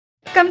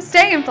Come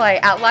stay and play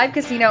at Live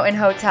Casino and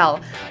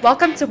Hotel.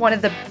 Welcome to one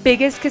of the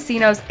biggest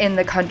casinos in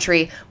the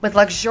country with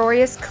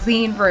luxurious,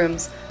 clean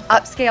rooms,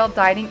 upscale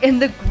dining,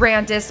 and the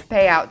grandest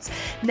payouts.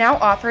 Now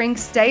offering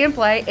stay and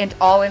play and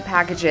all-in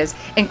packages,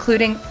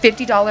 including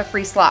 $50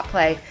 free slot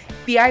play,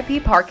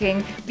 VIP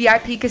parking,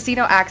 VIP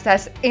casino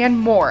access, and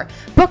more.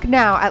 Book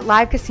now at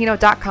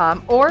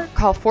livecasino.com or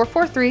call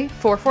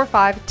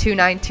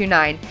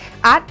 443-445-2929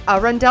 at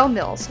Arundel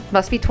Mills.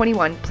 Must be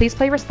 21. Please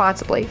play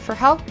responsibly. For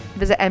help,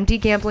 visit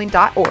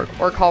mdgambling.org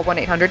or call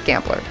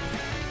 1-800-GAMBLER.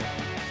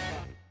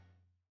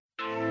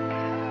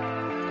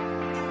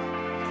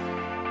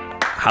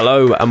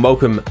 Hello and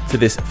welcome to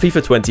this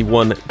FIFA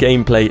 21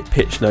 gameplay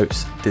pitch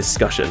notes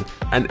discussion.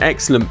 An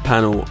excellent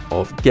panel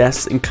of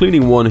guests,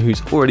 including one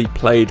who's already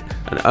played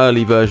an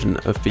early version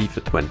of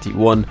FIFA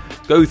 21,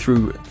 go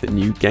through the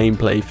new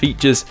gameplay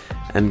features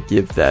and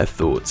give their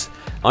thoughts.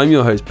 I'm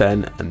your host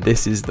Ben, and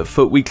this is the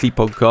Foot Weekly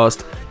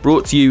podcast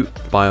brought to you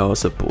by our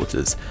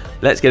supporters.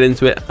 Let's get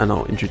into it, and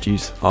I'll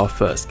introduce our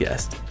first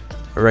guest.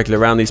 A regular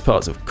around these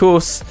parts, of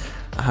course.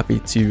 Happy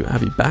to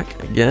have you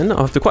back again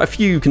after quite a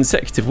few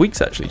consecutive weeks,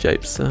 actually,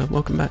 Japes.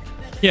 Welcome back.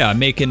 Yeah, I'm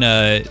making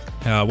a,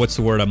 what's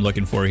the word I'm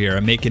looking for here?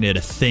 I'm making it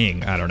a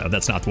thing. I don't know.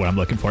 That's not the word I'm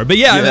looking for. But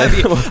yeah,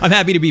 I'm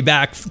happy to be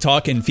back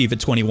talking FIFA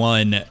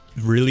 21.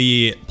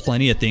 Really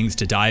plenty of things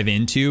to dive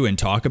into and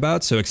talk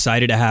about. So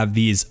excited to have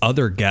these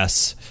other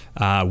guests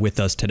with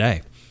us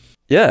today.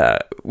 Yeah,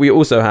 we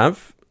also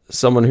have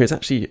someone who's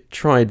actually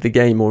tried the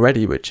game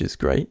already, which is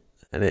great.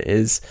 And it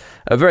is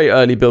a very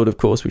early build, of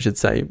course, we should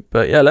say.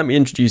 But yeah, let me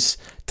introduce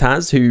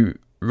Taz, who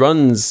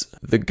runs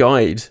The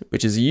Guide,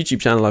 which is a YouTube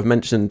channel I've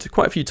mentioned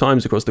quite a few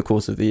times across the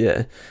course of the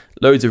year.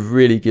 Loads of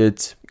really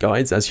good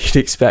guides, as you'd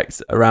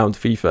expect, around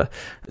FIFA.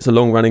 It's a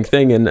long-running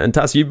thing. And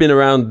Taz, you've been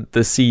around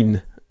the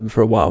scene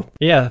for a while.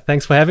 Yeah,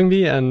 thanks for having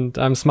me. And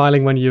I'm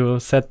smiling when you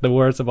said the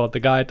words about The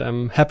Guide.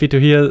 I'm happy to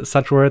hear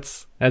such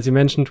words. As you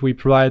mentioned, we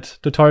provide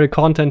tutorial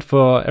content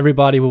for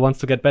everybody who wants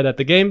to get better at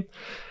the game.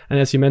 And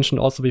as you mentioned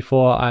also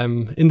before,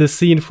 I'm in the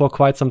scene for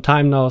quite some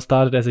time now.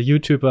 Started as a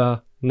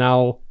YouTuber.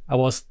 Now I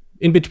was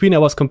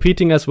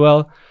competing as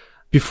well.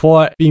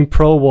 Before being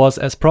pro was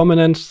as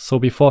prominent. So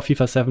before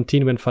FIFA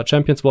 17, when FIFA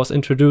Champions was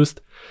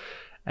introduced,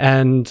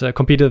 and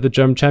competed at the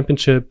German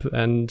Championship.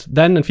 And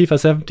then in FIFA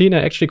 17,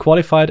 I actually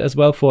qualified as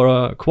well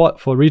for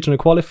regional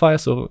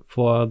qualifiers, so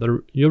for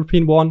the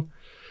European one.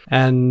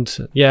 And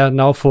yeah,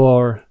 now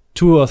for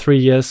 2 or 3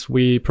 years,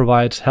 we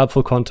provide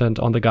helpful content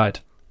on The Guide.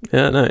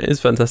 Yeah, no, it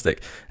is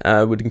fantastic.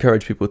 Would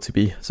encourage people to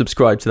be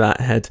subscribed to that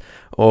ahead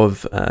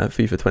of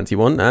FIFA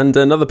 21. And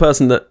another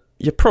person that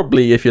you're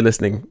probably, if you're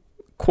listening,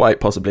 quite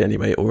possibly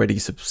anyway, already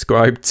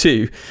subscribed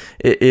to,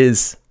 it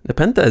is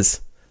Nepenthez.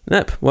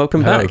 Nep,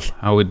 welcome back.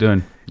 How are we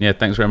doing? Yeah,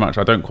 thanks very much.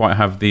 I don't quite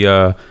have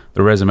the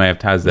resume of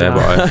Taz there,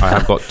 but I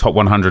have got top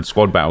 100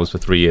 squad battles for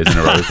 3 years in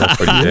a row. So that's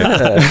pretty sick.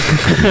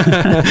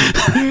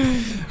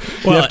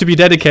 Well, you have to be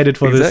dedicated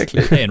for this.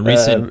 And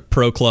recent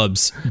pro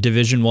clubs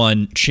Division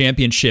 1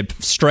 championship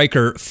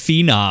striker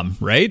phenom,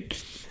 right?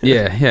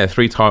 Yeah,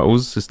 3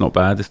 titles. It's not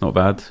bad.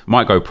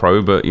 Might go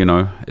pro, but you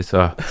know, it's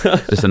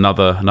just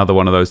another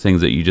one of those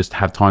things that you just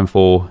have time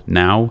for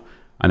now,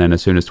 and then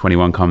as soon as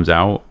 21 comes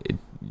out,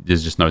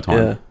 there's just no time.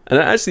 Yeah, and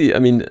actually, I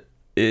mean,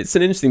 it's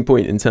an interesting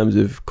point in terms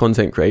of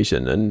content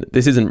creation, and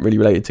this isn't really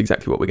related to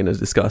exactly what we're going to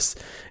discuss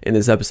in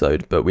this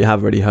episode, but we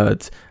have already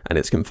heard, and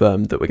it's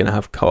confirmed that we're going to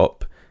have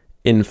co-op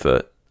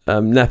input.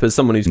 Nep, as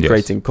someone who's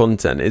creating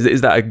content,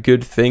 is that a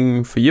good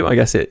thing for you? I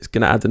guess it's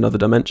going to add another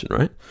dimension,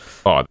 right?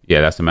 Oh,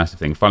 yeah, that's a massive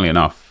thing. Funnily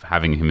enough,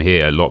 having him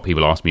here, a lot of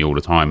people ask me all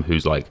the time,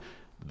 who's like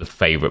the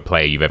favourite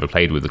player you've ever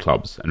played with the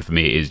clubs? And for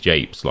me, it is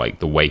Japes. Like,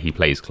 the way he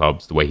plays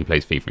clubs, the way he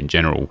plays FIFA in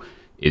general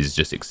is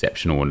just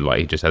exceptional, and like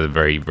he just has a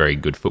very, very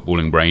good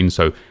footballing brain.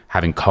 So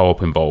having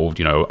co-op involved,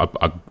 you know,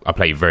 I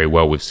play very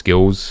well with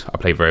skills. I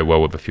play very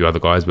well with a few other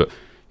guys, but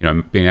you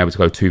know, being able to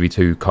go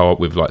 2v2 co-op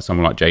with like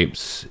someone like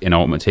Japes in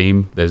Ultimate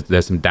Team,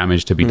 there's some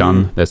damage to be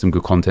done. There's some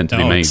good content to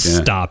be made.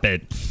 Yeah. Stop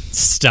it.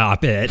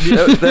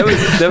 There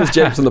was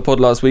Japes on the pod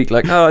last week,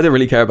 like, I don't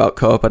really care about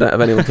co-op. I don't have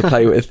anyone to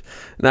play with.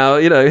 Now,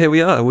 you know, here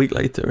we are a week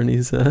later, and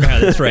he's... Yeah,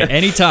 that's right.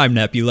 Anytime,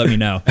 Nep, you let me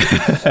know.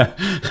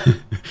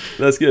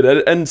 That's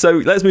good. And so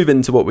let's move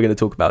into what we're going to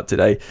talk about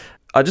today.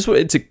 I just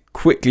wanted to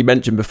quickly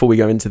mention before we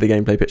go into the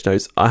gameplay pitch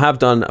notes, I have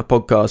done a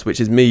podcast which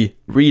is me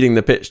reading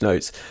the pitch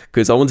notes,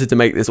 because I wanted to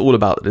make this all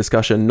about the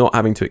discussion, not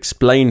having to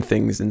explain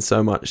things in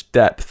so much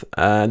depth.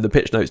 And the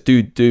pitch notes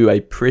do a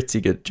pretty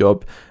good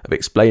job of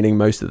explaining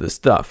most of the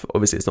stuff.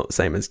 Obviously, it's not the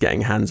same as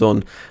getting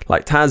hands-on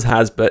like Taz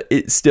has, but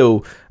it's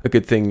still a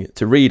good thing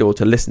to read or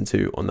to listen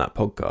to on that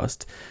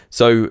podcast.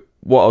 So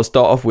what I'll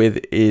start off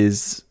with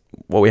is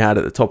what we had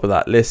at the top of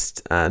that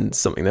list, and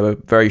something they were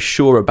very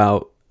sure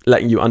about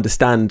letting you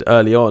understand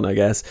early on, I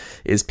guess,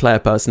 is player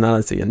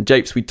personality. And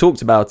Japes, we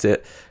talked about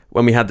it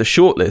when we had the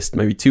shortlist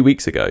maybe 2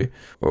 weeks ago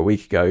or a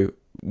week ago.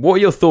 What are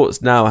your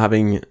thoughts now,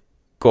 having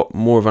got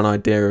more of an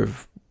idea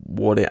of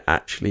what it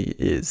actually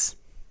is?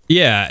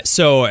 Yeah,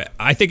 so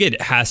I think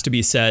it has to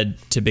be said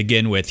to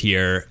begin with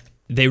here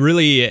they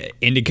really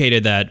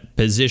indicated that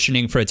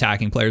positioning for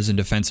attacking players and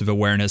defensive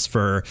awareness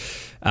for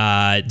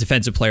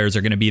defensive players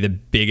are going to be the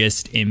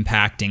biggest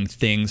impacting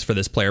things for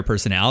this player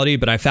personality.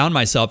 But I found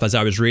myself, as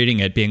I was reading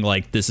it, being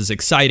like, this is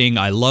exciting.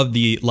 I love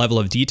the level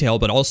of detail,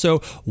 but also,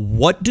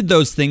 what did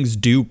those things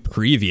do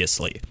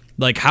previously?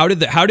 Like, how did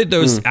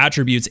those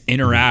attributes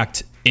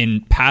interact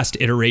in past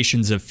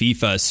iterations of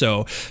FIFA?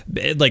 So,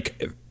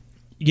 like,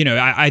 you know,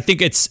 I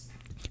think it's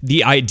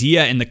the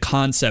idea and the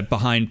concept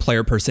behind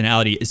player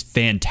personality is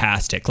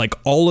fantastic. Like,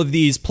 all of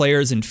these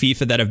players in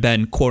FIFA that have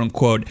been quote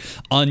unquote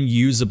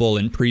unusable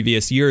in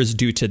previous years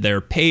due to their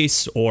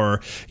pace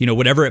or, you know,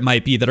 whatever it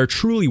might be, that are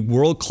truly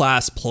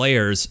world-class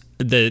players.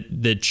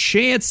 The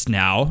chance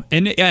now,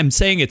 and I'm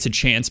saying it's a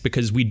chance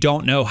because we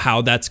don't know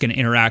how that's going to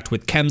interact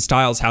with chem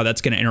styles, how that's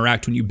going to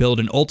interact when you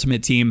build an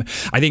ultimate team.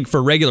 I think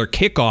for regular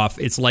kickoff,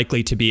 it's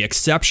likely to be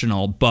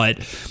exceptional, but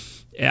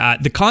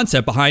the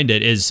concept behind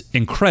it is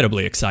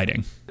incredibly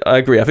exciting. I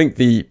agree. I think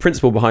the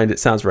principle behind it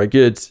sounds very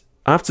good.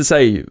 I have to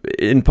say,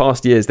 in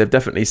past years, they've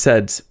definitely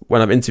said,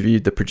 when I've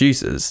interviewed the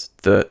producers,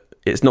 that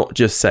it's not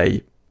just,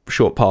 say,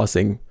 short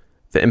passing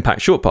that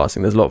impacts short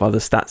passing. There's a lot of other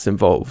stats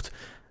involved.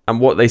 And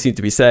what they seem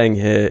to be saying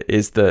here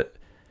is that,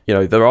 you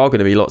know, there are going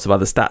to be lots of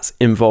other stats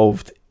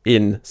involved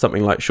in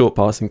something like short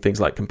passing, things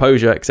like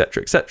composure,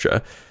 etc.,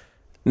 etc.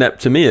 Nep,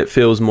 to me, it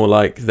feels more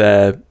like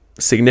they're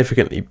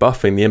significantly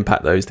buffing the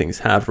impact those things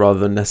have rather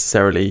than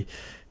necessarily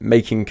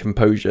making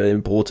composure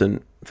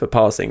important for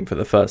passing for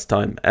the first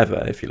time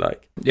ever, if you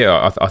like.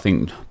 Yeah, I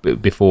think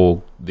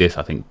before this,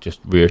 I think just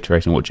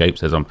reiterating what Jape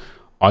says,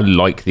 I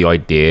like the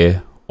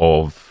idea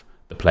of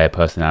the player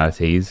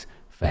personalities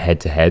for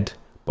head-to-head,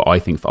 but I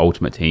think for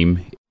Ultimate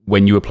Team,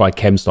 when you apply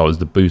chem styles,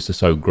 the boosts are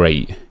so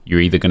great,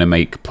 you're either going to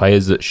make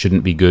players that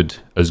shouldn't be good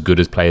as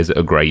players that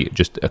are great,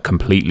 just a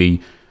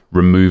completely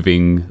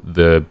removing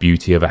the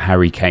beauty of a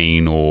Harry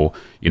Kane or,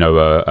 you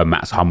know, a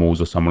Mats Hummels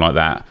or someone like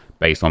that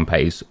based on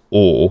pace,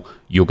 or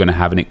you're going to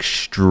have an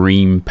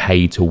extreme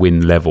pay to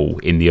win level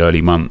in the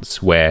early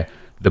months where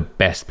the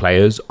best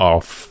players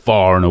are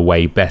far and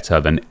away better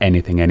than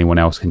anything anyone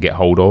else can get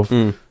hold of.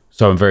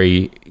 So I'm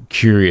very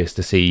curious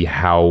to see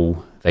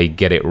how they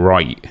get it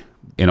right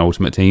in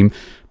Ultimate Team.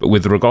 But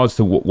with regards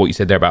to what you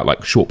said there about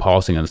like short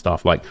passing and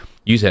stuff, like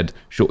you said,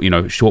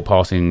 short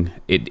passing,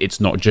 it's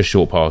not just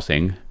short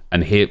passing.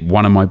 And here,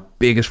 one of my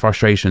biggest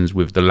frustrations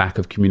with the lack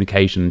of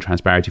communication and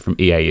transparency from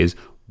EA is,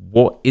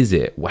 what is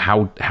it?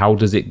 How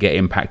does it get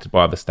impacted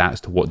by other stats?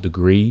 To what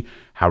degree?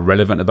 How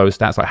relevant are those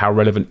stats? Like, how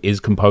relevant is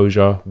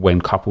composure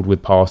when coupled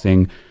with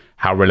passing?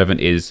 How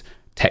relevant is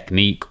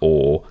technique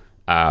or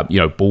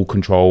ball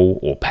control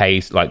or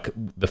pace? Like,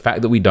 the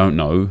fact that we don't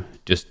know,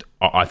 just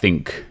I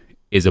think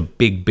is a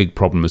big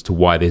problem as to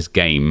why this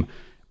game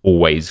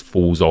always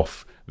falls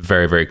off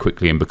very, very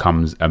quickly and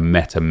becomes a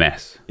meta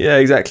mess. Yeah,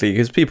 exactly.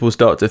 Because people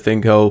start to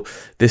think, oh,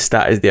 this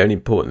stat is the only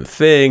important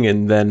thing.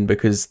 And then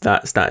because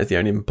that stat is the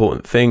only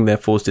important thing, they're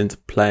forced into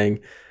playing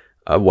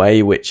a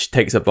way which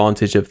takes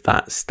advantage of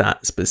that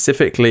stat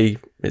specifically.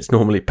 It's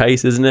normally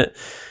pace, isn't it?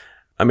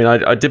 I mean,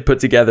 I did put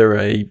together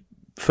a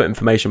Foot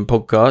Information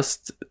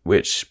podcast,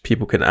 which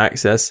people can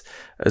access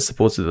as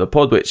supporters of the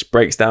pod, which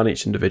breaks down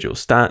each individual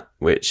stat,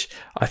 which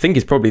I think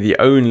is probably the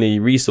only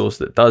resource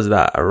that does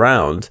that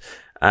around.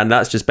 And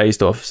that's just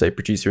based off, say,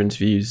 producer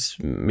interviews,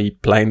 me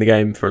playing the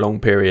game for a long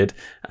period,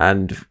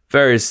 and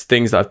various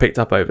things that I've picked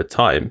up over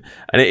time.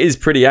 And it is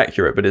pretty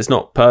accurate, but it's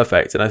not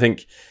perfect. And I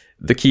think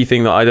the key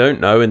thing that I don't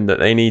know and that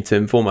they need to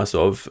inform us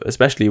of,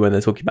 especially when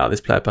they're talking about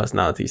this player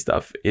personality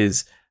stuff,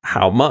 is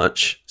how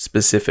much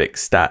specific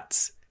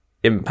stats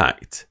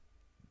impact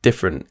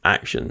different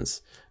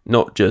actions.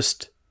 Not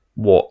just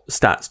what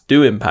stats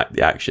do impact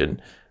the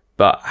action,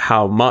 but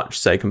how much,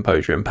 say,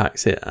 composure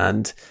impacts it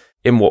and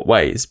in what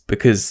ways,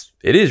 because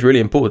it is really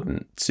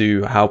important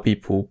to how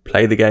people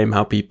play the game,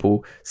 how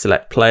people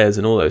select players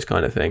and all those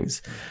kind of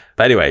things.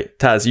 But anyway,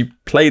 Taz, you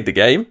played the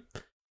game.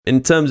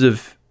 In terms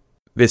of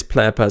this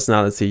player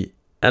personality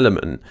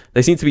element,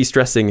 they seem to be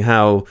stressing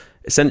how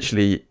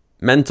essentially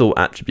mental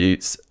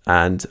attributes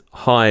and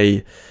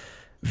high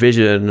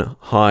vision,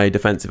 high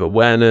defensive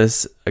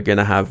awareness are going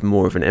to have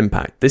more of an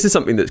impact. This is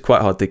something that's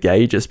quite hard to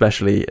gauge,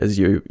 especially as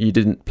you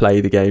didn't play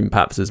the game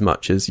perhaps as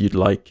much as you'd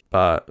like.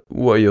 But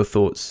what are your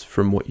thoughts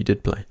from what you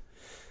did play?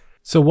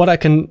 So what I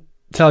can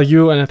tell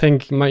you, and I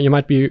think you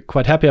might be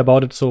quite happy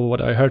about it, so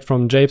what I heard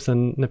from Japes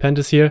and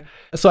Nepenthez here.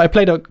 So I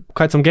played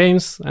quite some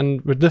games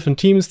and with different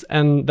teams,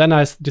 and then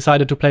I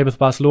decided to play with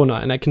Barcelona.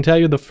 And I can tell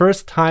you the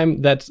first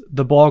time that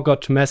the ball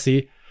got to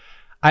Messi,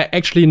 I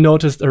actually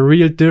noticed a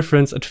real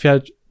difference. It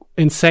felt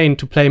insane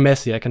to play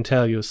Messi, I can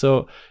tell you.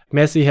 So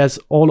Messi has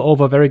all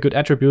over very good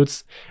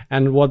attributes,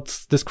 and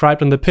what's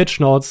described in the pitch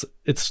notes,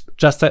 it's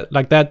just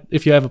like that.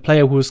 If you have a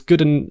player who's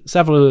good in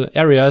several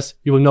areas,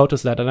 you will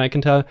notice that. And I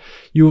can tell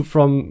you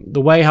from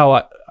the way how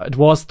it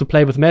was to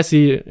play with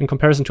Messi in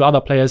comparison to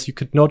other players, you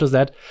could notice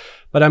that.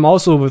 But I'm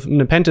also with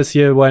Nepenthez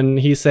here when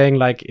he's saying,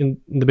 like,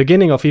 in the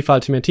beginning of FIFA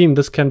Ultimate Team,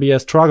 this can be a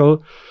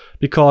struggle,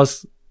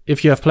 because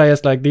if you have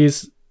players like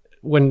these,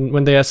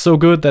 when they are so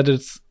good that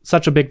it's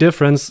such a big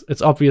difference,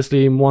 it's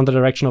obviously more in the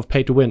direction of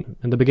pay to win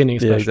in the beginning,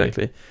 especially. Yeah,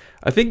 exactly.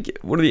 I think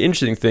one of the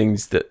interesting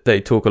things that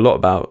they talk a lot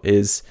about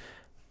is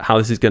how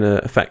this is going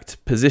to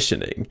affect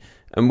positioning.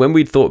 And when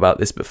we'd thought about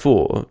this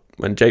before,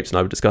 when Japes and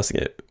I were discussing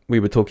it, we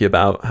were talking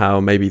about how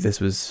maybe this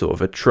was sort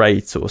of a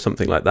trait or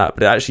something like that,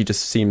 but it actually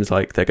just seems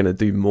like they're going to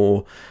do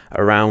more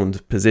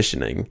around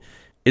positioning.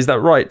 Is that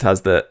right,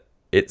 Taz, that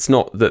it's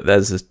not that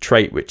there's a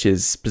trait which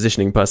is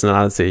positioning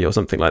personality or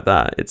something like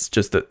that? It's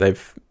just that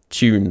they've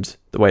tuned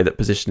the way that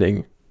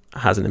positioning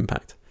has an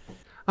impact.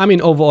 I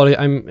mean, overall,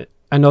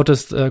 I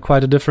noticed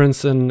quite a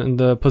difference in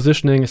the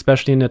positioning,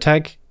 especially in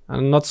attack,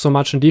 and not so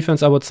much in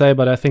defense, I would say,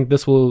 but I think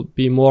this will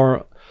be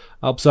more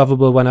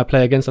observable when I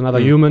play against another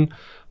human.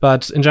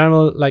 But in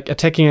general, like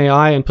attacking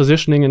AI and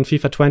positioning in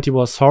FIFA 20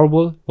 was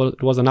horrible. Well,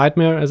 it was a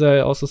nightmare, as I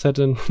also said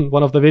in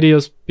one of the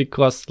videos,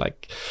 because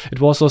like it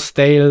was so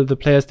stale. The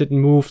players didn't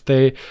move.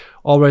 They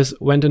always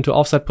went into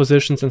offside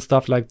positions and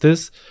stuff like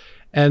this.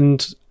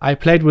 And I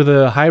played with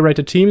the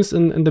high-rated teams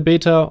in the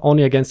beta,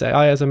 only against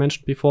AI, as I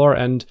mentioned before.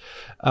 And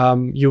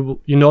you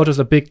notice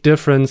a big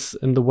difference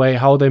in the way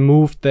how they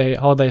moved,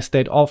 how they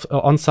stayed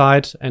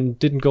onside and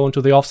didn't go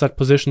into the offside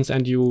positions.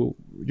 And you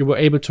were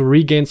able to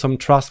regain some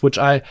trust, which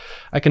I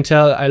can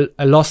tell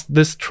I lost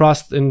this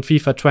trust in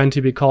FIFA 20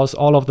 because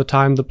all of the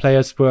time the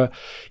players were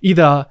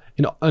either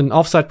in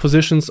offside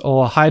positions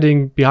or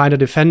hiding behind a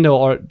defender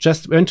or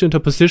just went into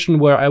a position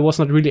where I was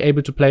not really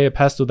able to play a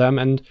pass to them.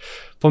 And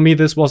for me,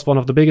 this was one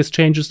of the biggest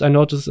changes I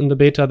noticed in the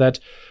beta, that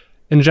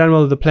in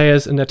general, the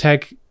players in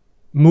attack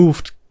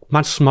moved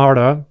much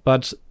smarter.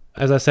 But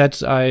as I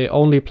said, I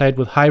only played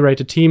with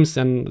high-rated teams,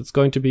 and it's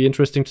going to be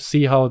interesting to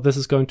see how this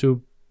is going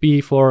to be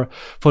for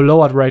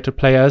lower-rated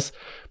players,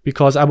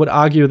 because I would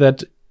argue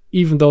that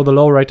even though the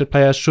low-rated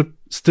players should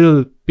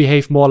still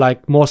behave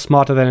more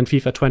smarter than in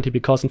FIFA 20,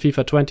 because in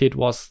FIFA 20 it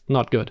was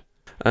not good.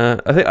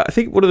 I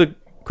think one of the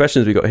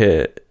questions we got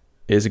here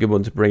is a good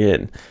one to bring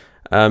in.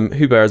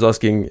 Hubert is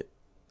asking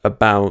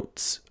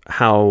about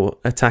how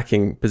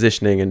attacking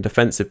positioning and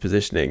defensive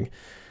positioning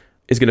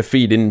is going to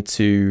feed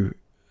into,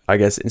 I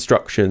guess,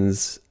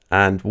 instructions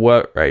and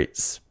work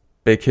rates,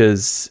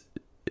 because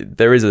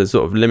there is a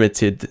sort of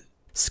limited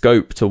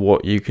scope to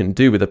what you can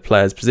do with a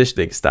player's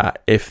positioning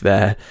stat if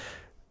they're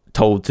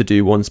told to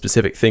do one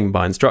specific thing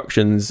by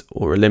instructions,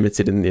 or are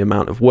limited in the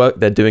amount of work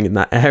they're doing in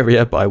that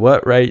area by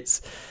work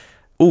rates.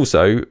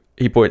 Also,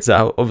 he points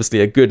out, obviously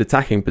a good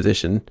attacking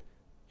position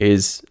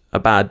is a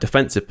bad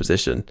defensive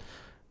position.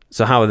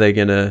 So how are they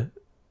going to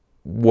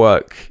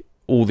work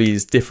all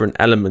these different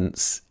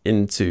elements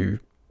into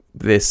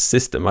this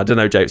system? I don't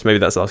know, Japes, maybe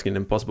that's asking an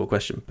impossible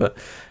question, but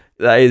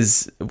that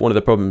is one of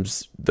the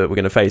problems that we're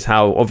going to face.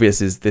 How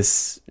obvious is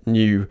this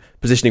new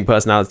positioning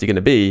personality going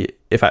to be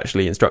if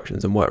actually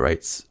instructions and work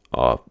rates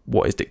are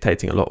what is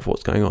dictating a lot of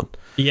what's going on?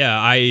 Yeah,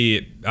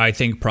 I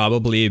think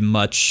probably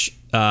much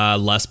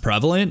less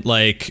prevalent.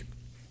 Like,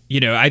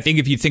 I think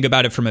if you think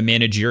about it from a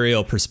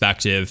managerial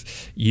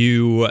perspective,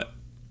 you're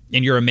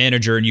a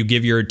manager and you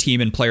give your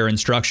team and player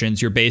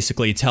instructions, you're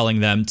basically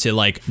telling them to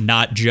like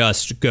not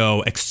just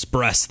go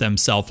express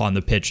themselves on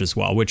the pitch as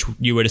well, which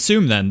you would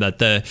assume then that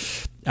the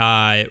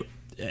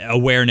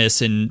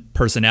awareness and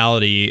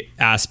personality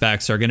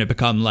aspects are going to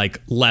become like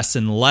less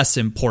and less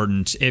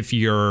important if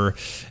you're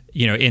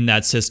in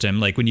that system.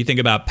 Like when you think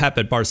about Pep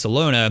at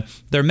Barcelona,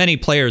 there are many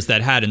players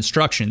that had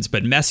instructions,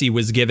 but Messi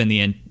was given the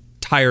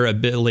entire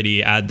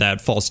ability at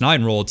that false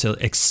nine role to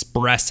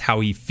express how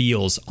he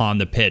feels on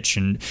the pitch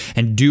and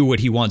do what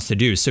he wants to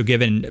do. So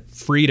given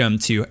freedom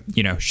to,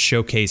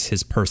 showcase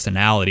his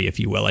personality, if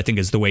you will, I think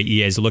is the way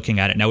EA is looking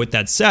at it. Now, with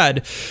that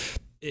said,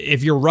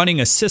 if you're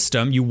running a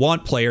system, you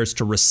want players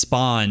to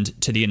respond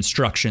to the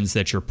instructions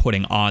that you're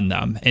putting on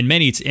them in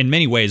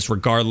many ways,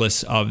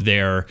 regardless of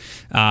their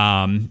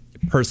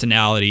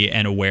personality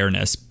and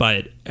awareness.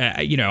 But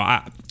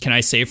can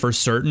I say for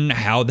certain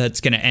how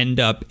that's going to end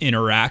up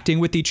interacting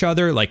with each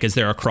other? Like, is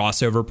there a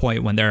crossover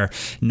point when they're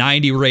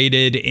 90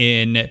 rated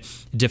in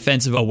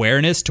defensive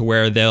awareness to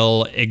where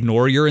they'll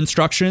ignore your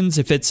instructions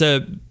if it's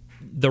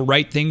the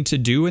right thing to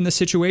do in the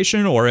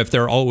situation, or if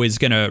they're always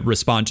going to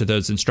respond to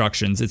those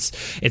instructions?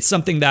 It's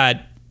something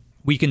that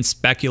we can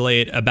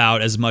speculate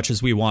about as much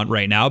as we want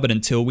right now, but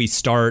until we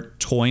start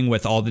toying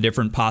with all the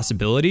different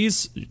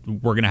possibilities,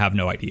 we're going to have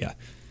no idea.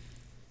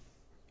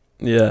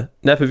 Yeah.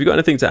 Nep, have you got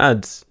anything to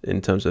add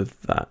in terms of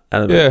that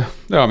element? Yeah.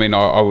 No, I mean,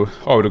 I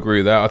would agree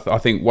with that. I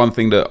think one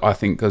thing that I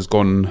think has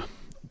gone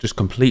just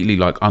completely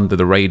like under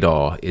the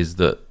radar is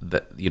that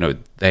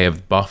they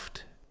have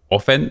buffed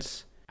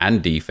offense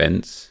and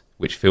defense,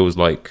 which feels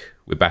like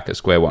we're back at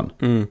square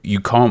one. You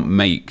can't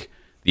make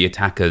the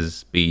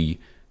attackers be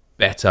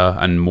better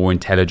and more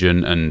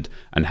intelligent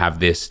and have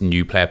this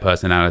new player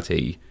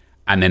personality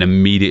and then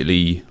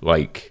immediately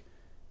like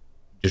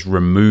just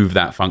remove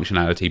that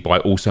functionality by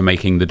also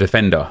making the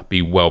defender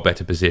be well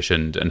better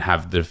positioned and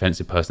have the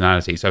defensive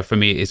personality. So for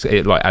me, it's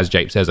like, as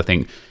Jape says, I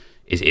think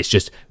It's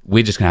just,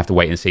 we're just going to have to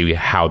wait and see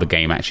how the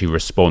game actually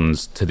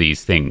responds to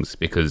these things,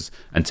 because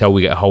until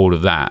we get a hold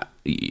of that,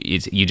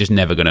 you're just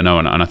never going to know.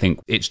 And I think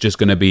it's just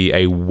going to be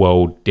a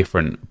world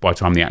different by the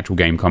time the actual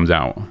game comes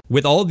out.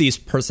 With all of these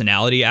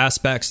personality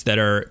aspects that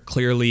are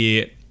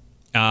clearly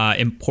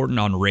important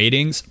on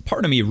ratings,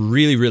 part of me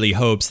really, really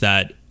hopes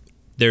that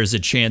there's a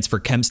chance for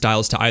chem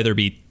styles to either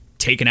be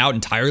taken out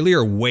entirely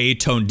or way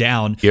toned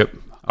down. Yep,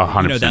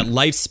 100%. You know, that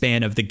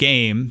lifespan of the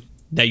game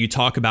that you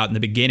talk about in the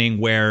beginning,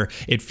 where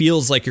it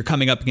feels like you're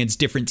coming up against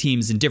different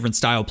teams and different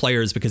style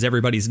players because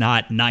everybody's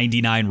not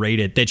 99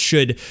 rated. That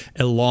should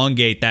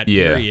elongate that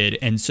period.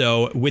 And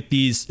so with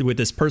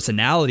this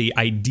personality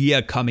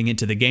idea coming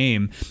into the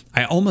game,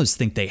 I almost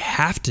think they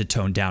have to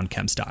tone down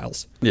chem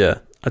styles. Yeah,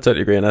 I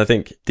totally agree. And I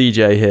think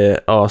DJ here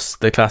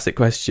asked the classic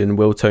question,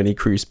 will Toni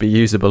Kroos be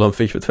usable on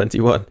FIFA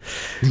 21?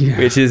 Yeah.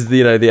 Which is,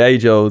 the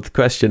age-old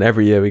question.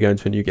 Every year we go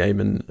into a new game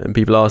and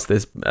people ask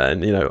this.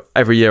 And,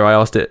 every year I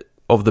asked it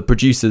of the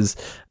producers.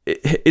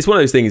 It's one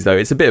of those things, though.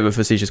 It's a bit of a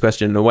facetious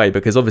question in a way,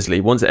 because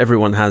obviously once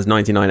everyone has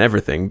 99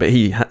 everything, but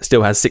he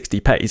still has 60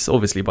 pace,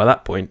 obviously by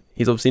that point,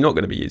 he's obviously not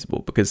going to be usable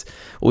because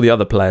all the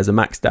other players are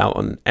maxed out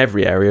on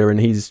every area and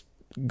he's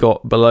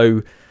got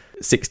below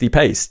 60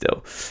 pace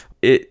still.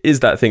 It is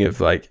that thing of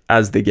like,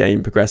 as the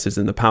game progresses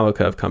and the power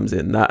curve comes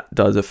in, that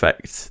does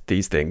affect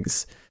these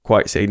things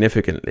quite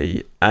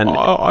significantly. And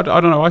I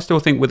don't know. I still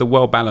think with a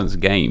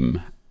well-balanced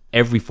game,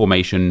 every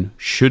formation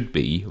should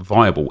be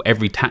viable.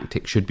 Every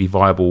tactic should be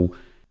viable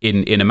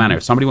in a manner.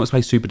 If somebody wants to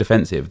play super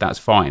defensive, that's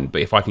fine.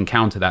 But if I can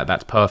counter that,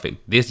 that's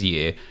perfect. This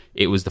year,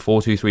 it was the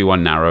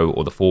 4-2-3-1 narrow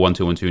or the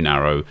 4-1-2-1-2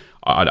 narrow.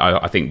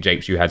 I think,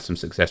 Japes, you had some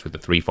success with the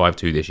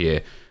 3-5-2 this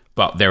year.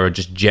 But there are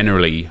just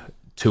generally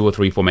 2 or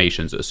 3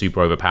 formations that are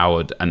super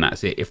overpowered, and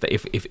that's it.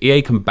 If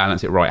EA can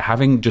balance it right,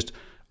 having just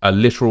a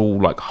literal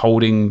like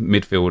holding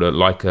midfielder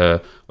like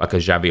a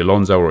Xavi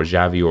Alonso or a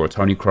Xavi or a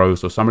Toni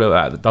Kroos or somebody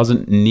like that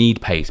doesn't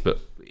need pace but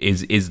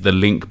is the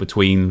link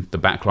between the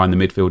backline, the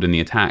midfield and the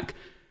attack,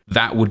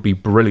 that would be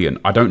brilliant.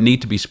 I don't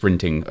need to be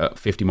sprinting at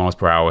 50 miles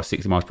per hour,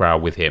 60 miles per hour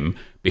with him,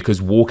 because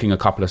walking a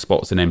couple of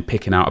spots and then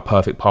picking out a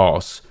perfect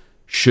pass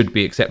should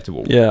be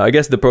acceptable. Yeah, I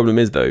guess the problem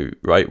is, though,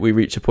 right, we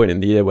reach a point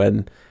in the year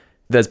when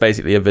there's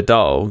basically a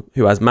Vidal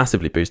who has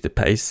massively boosted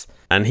pace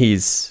and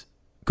he's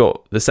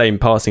got the same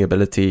passing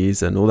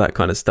abilities and all that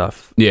kind of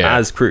stuff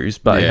as Kroos,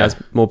 but he has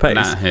more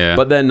pace.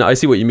 But then I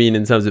see what you mean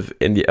in terms of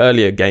in the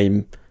earlier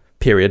game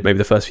period, maybe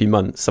the first few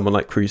months, someone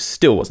like Kroos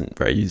still wasn't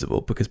very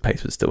usable because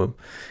pace was still,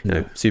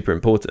 super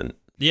important.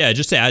 Yeah,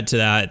 just to add to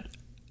that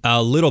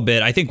a little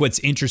bit, I think what's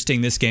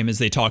interesting this game is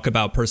they talk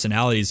about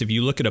personalities. If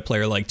you look at a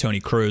player like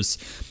Toni Kroos,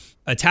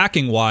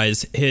 attacking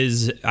wise,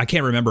 I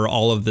can't remember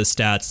all of the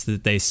stats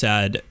that they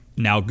said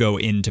now go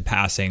into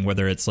passing,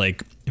 whether it's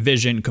like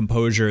vision,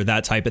 composure,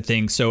 that type of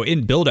thing. So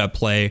in build-up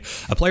play,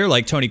 a player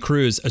like Toni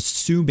Kroos,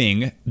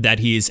 assuming that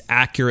he's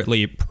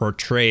accurately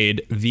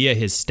portrayed via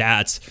his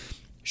stats,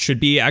 should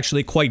be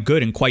actually quite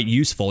good and quite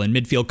useful. And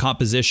midfield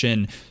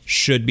composition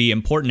should be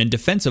important. And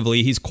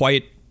defensively, he's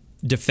quite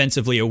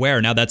defensively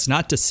aware. Now, that's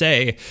not to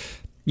say,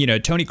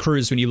 Toni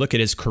Kroos, when you look at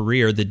his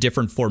career, the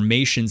different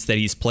formations that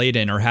he's played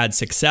in or had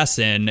success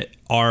in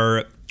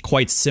are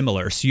quite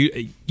similar. So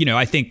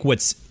I think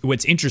what's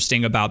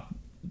interesting about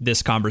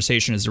this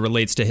conversation as it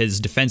relates to his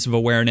defensive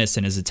awareness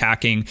and his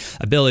attacking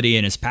ability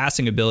and his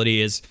passing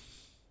ability is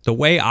the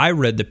way I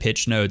read the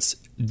pitch notes.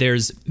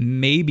 There's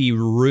maybe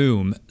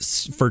room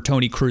for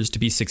Toni Kroos to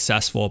be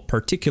successful,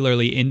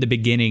 particularly in the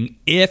beginning,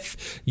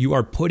 if you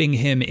are putting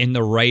him in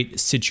the right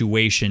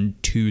situation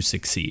to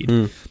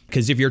succeed.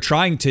 Because if you're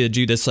trying to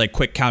do this like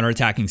quick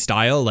counterattacking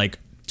style, like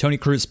Toni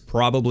Kroos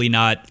probably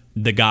not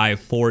the guy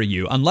for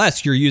you,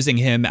 unless you're using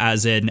him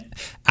as an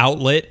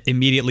outlet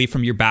immediately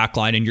from your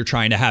backline and you're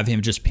trying to have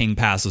him just ping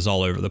passes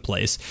all over the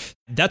place.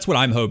 That's what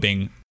I'm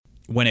hoping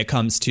when it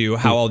comes to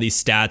how all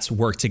these stats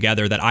work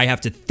together, that I have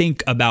to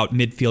think about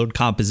midfield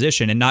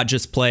composition and not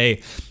just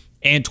play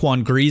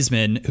Antoine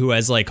Griezmann, who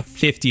has like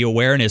 50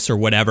 awareness or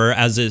whatever,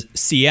 as a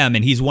CM,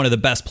 and he's one of the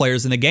best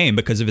players in the game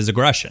because of his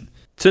aggression.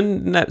 To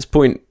Nep's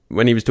point,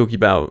 when he was talking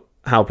about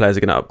how players are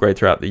going to upgrade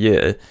throughout the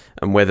year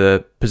and whether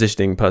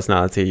positioning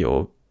personality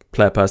or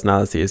player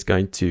personality is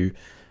going to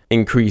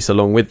increase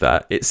along with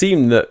that, it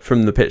seemed that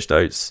from the pitch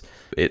notes,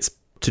 it's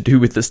to do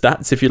with the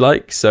stats, if you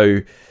like. So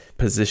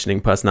positioning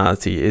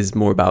personality is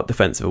more about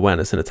defensive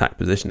awareness and attack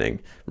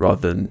positioning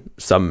rather than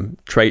some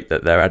trait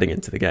that they're adding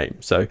into the game.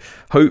 So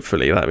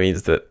hopefully that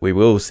means that we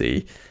will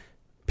see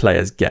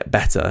players get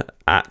better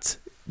at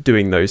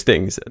doing those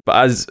things. But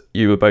as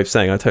you were both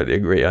saying, I totally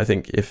agree. I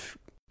think if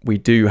we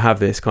do have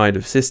this kind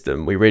of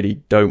system, we really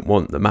don't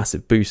want the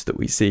massive boost that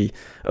we see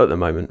at the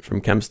moment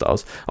from chem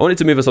styles. I wanted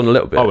to move us on a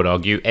little bit. I would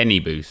argue any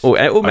boost. Or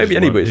maybe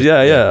any boost.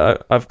 Yeah.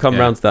 I've come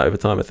around to that over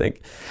time, I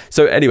think.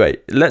 So anyway,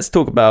 let's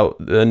talk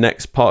about the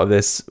next part of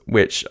this,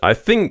 which I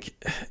think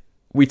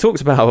we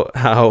talked about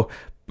how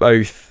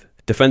both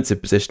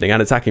defensive positioning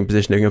and attacking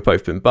positioning have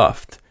both been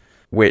buffed,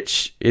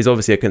 which is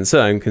obviously a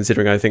concern,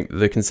 considering I think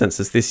the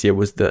consensus this year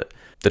was that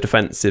the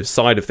defensive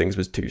side of things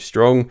was too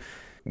strong.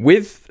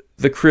 With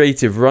the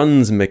creative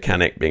runs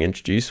mechanic being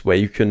introduced, where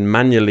you can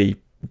manually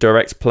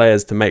direct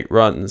players to make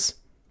runs,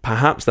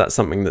 perhaps that's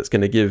something that's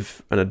going to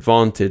give an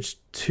advantage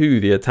to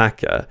the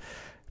attacker.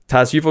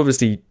 Taz, you've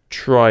obviously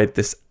tried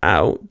this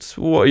out.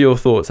 What are your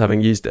thoughts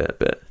having used it a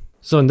bit?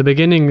 So in the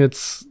beginning,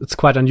 it's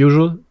quite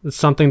unusual. It's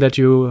something that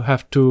you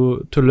have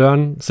to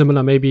learn,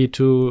 similar maybe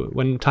to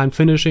when time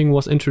finishing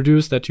was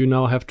introduced, that you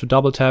now have to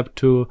double tap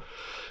to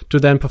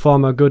then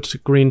perform a good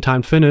green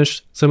time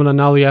finish. Similar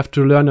now, you have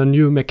to learn a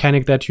new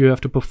mechanic that you have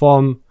to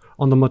perform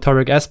on the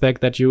motoric aspect,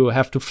 that you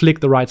have to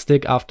flick the right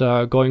stick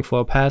after going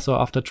for a pass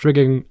or after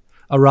triggering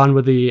a run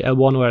with the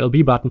L1 or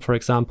LB button, for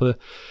example.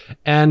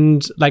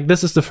 And like,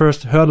 this is the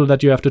first hurdle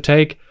that you have to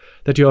take,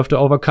 that you have to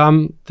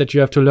overcome, that you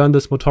have to learn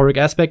this motoric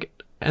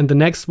aspect. And the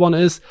next one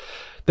is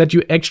that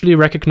you actually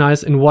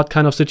recognize in what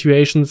kind of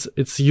situations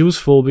it's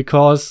useful,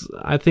 because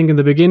I think in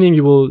the beginning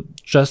you will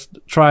just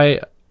try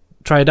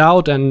it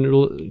out and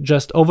you'll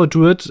just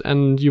overdo it,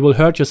 and you will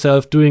hurt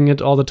yourself doing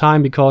it all the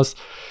time, because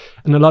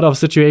in a lot of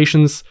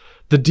situations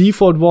the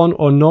default one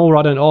or no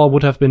run at all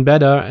would have been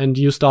better, and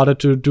you started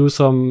to do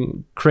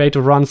some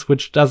creative runs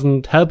which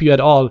doesn't help you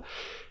at all.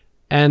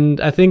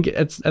 And I think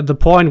it's at the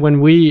point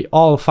when we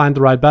all find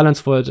the right balance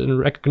for it and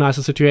recognize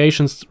the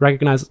situations,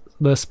 recognize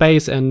the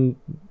space, and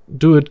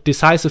do it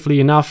decisively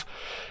enough,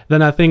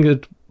 then I think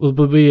it will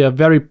be a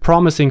very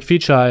promising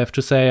feature, I have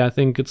to say. I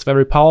think it's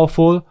very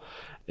powerful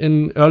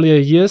in earlier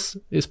years,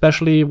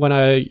 especially when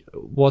I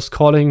was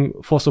calling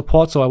for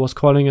support, so I was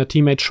calling a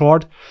teammate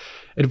short.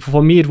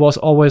 For me, it was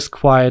always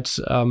quite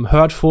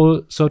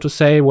hurtful, so to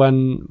say,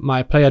 when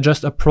my player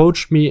just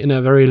approached me in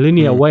a very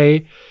linear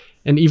way.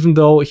 And even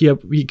though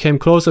he came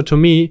closer to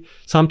me,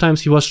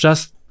 sometimes he was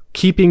just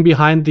keeping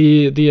behind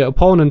the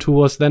opponent, who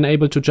was then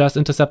able to just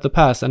intercept the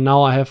pass. And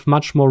now I have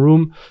much more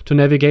room to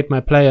navigate my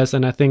players,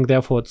 and I think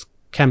therefore it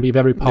can be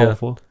very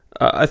powerful.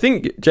 Yeah. I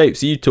think,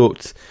 Japes, you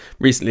talked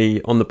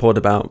recently on the pod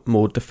about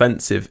more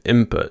defensive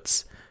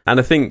inputs. And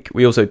I think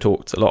we also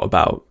talked a lot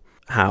about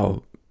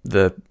how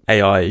the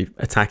AI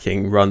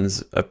attacking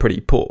runs are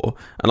pretty poor.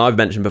 And I've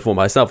mentioned before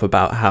myself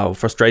about how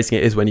frustrating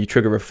it is when you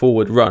trigger a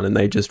forward run and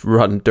they just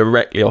run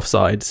directly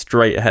offside,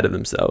 straight ahead of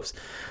themselves.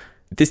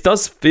 This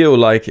does feel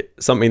like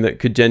something that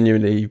could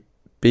genuinely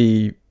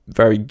be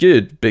very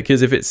good,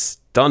 because if it's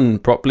done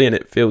properly and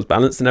it feels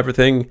balanced and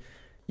everything,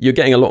 you're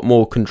getting a lot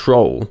more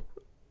control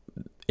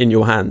in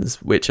your hands,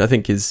 which I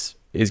think is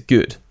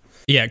good.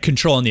 Yeah,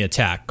 controlling the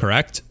attack,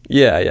 correct?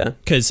 Yeah.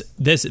 Because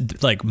this,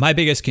 like, my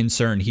biggest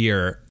concern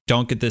here,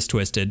 don't get this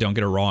twisted, don't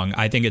get it wrong,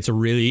 I think it's a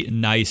really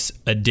nice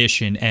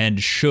addition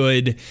and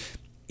should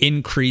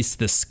increase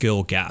the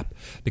skill gap,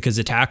 because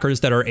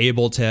attackers that are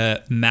able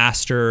to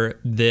master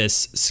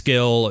this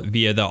skill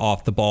via the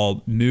off the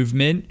ball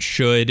movement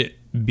should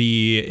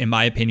be, in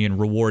my opinion,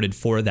 rewarded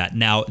for that.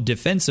 Now,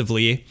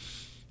 defensively,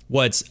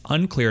 what's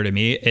unclear to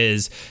me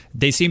is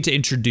they seem to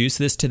introduce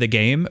this to the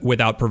game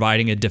without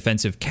providing a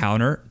defensive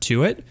counter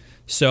to it.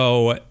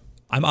 So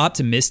I'm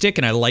optimistic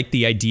and I like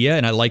the idea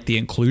and I like the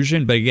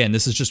inclusion. But again,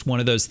 this is just one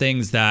of those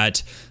things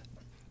that,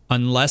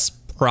 unless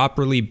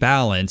properly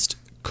balanced,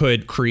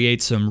 could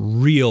create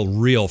some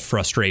real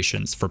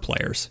frustrations for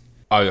players.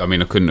 I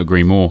mean, I couldn't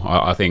agree more.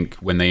 I think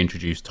when they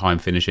introduced time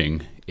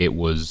finishing, it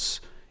was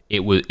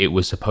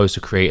supposed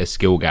to create a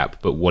skill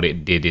gap, but what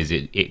it did is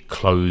it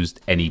closed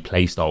any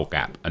playstyle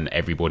gap, and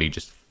everybody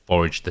just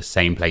foraged the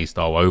same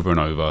playstyle over and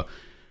over.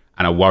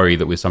 And I worry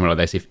that with something like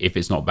this, if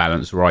it's not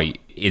balanced right,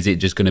 is it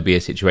just going to be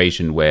a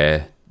situation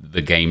where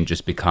the game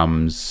just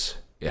becomes,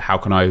 how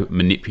can I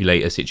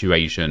manipulate a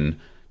situation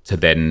to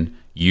then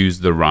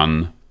use the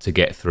run to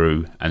get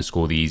through and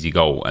score the easy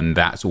goal? And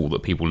that's all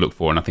that people look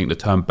for. And I think the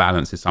term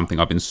balance is something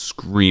I've been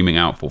screaming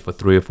out for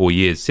 3 or 4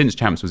 years, since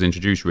Champs was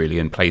introduced, really,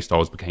 and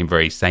playstyles became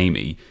very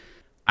samey.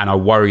 And I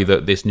worry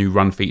that this new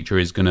run feature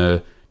is going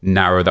to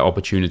narrow that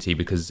opportunity,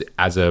 because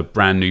as a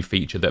brand new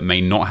feature that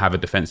may not have a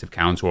defensive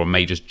counter or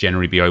may just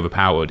generally be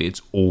overpowered,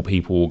 it's all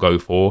people will go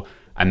for.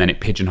 And then it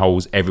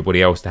pigeonholes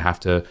everybody else to have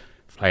to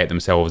play it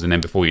themselves. And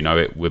then before you know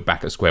it, we're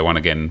back at square one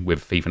again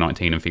with FIFA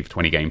 19 and FIFA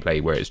 20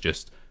 gameplay, where it's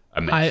just a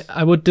mess.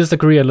 I would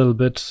disagree a little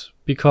bit,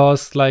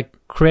 because like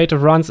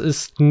creative runs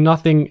is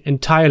nothing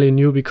entirely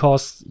new,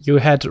 because you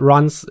had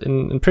runs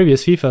in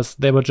previous FIFAs.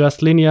 They were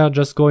just linear,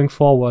 just going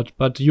forward.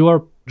 But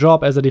your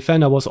job as a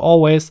defender was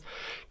always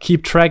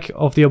keep track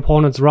of the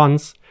opponent's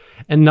runs.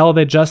 And now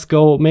they just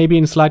go maybe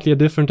in slightly a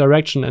different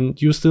direction. And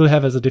you still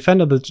have, as a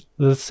defender,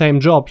 the same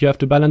job. You have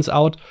to balance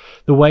out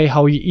the way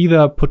how you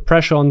either put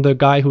pressure on the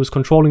guy who's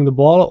controlling the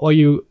ball, or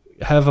you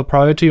have a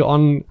priority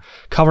on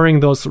covering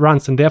those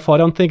runs. And therefore, I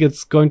don't think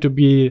it's going to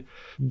be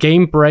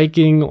game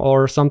breaking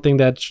or something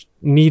that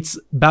needs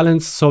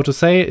balance, so to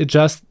say. It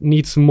just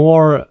needs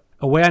more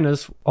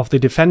awareness of the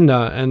defender.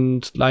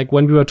 And like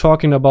when we were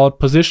talking about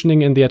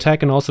positioning in the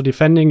attack and also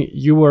defending,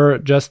 you were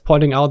just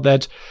pointing out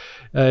that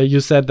you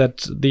said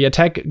that the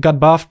attack got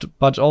buffed,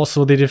 but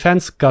also the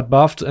defense got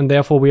buffed, and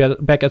therefore we are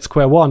back at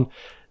square one.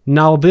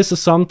 Now, this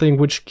is something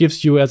which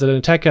gives you, as an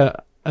attacker,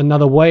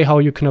 another way how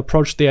you can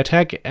approach the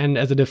attack, and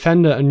as a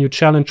defender a new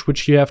challenge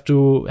which you have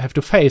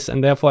to face.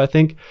 And therefore I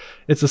think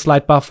it's a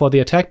slight buff for the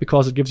attack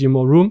because it gives you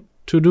more room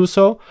to do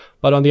so.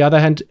 But on the other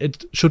hand,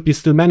 it should be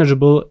still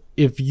manageable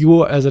if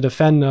you as a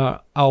defender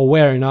are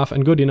aware enough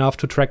and good enough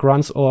to track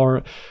runs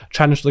or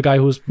challenge the guy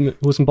who's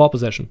in ball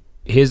possession.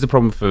 Here's the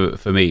problem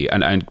for me,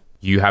 and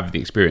you have the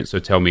experience, so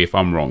tell me if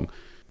I'm wrong.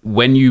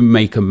 When you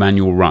make a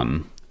manual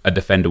run, a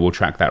defender will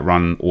track that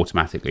run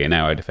automatically, an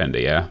AI defender,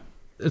 yeah?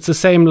 It's the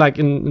same like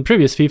in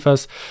previous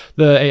FIFAs.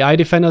 The AI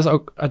defenders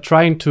are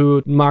trying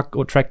to mark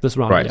or track this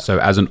run. Right, yeah. so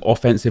as an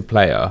offensive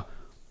player,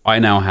 I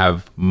now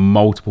have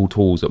multiple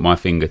tools at my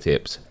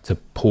fingertips to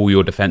pull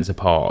your defense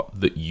apart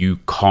that you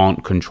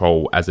can't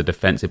control as a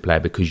defensive player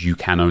because you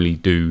can only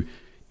do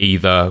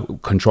either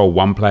control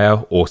one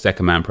player or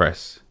second man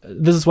press.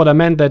 This is what I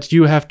meant, that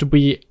you have to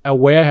be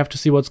aware, have to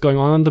see what's going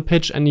on the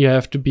pitch, and you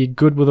have to be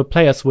good with the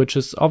players, which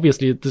is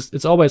obviously,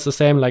 it's always the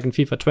same like in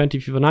FIFA 20,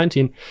 FIFA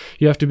 19.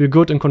 You have to be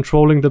good in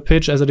controlling the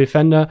pitch as a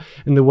defender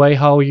in the way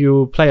how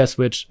you player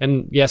switch.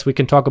 And yes, we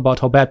can talk about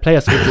how bad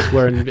player switches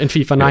were in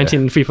FIFA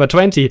 19 and FIFA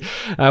 20.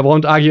 I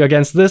won't argue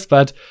against this,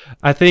 but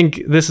I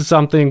think this is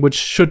something which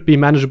should be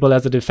manageable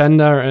as a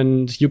defender,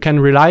 and you can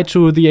rely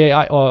to the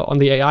AI or on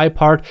the AI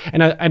part.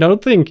 And I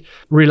don't think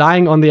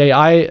relying on the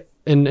AI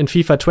in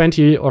FIFA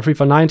 20 or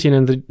FIFA 19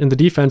 in the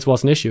defense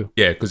was an issue.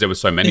 Yeah, because there were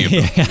so many of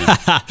them.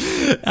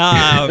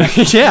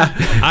 Yeah.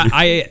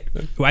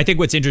 I think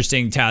what's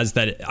interesting, Taz,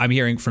 that I'm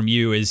hearing from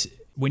you is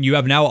when you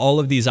have now all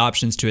of these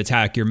options to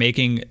attack, you're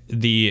making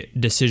the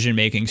decision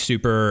making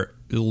super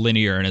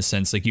linear in a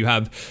sense. Like you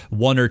have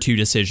one or two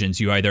decisions.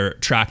 You either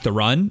track the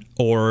run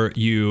or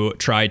you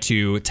try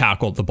to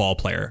tackle the ball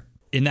player.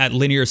 In that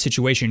linear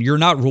situation, you're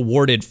not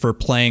rewarded for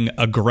playing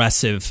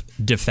aggressive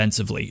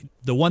defensively.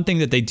 The one thing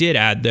that they did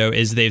add, though,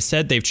 is they've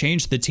said they've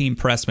changed the team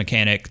press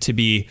mechanic to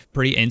be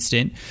pretty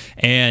instant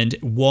and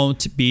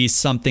won't be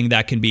something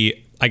that can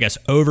be, I guess,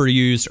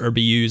 overused or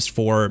be used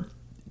for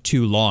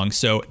too long.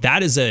 So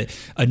that is a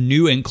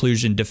new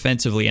inclusion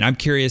defensively, and I'm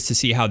curious to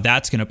see how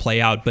that's going to play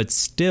out. But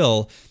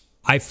still,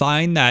 I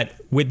find that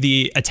with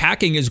the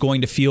attacking is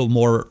going to feel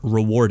more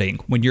rewarding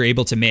when you're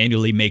able to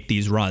manually make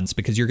these runs,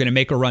 because you're going to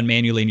make a run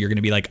manually and you're going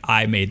to be like,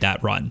 I made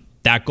that run.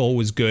 That goal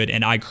was good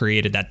and I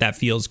created that. That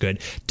feels good.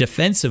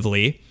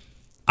 Defensively,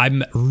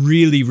 I'm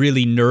really,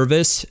 really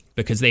nervous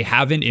because they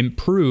haven't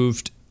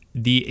improved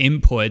the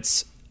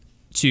inputs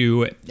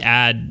to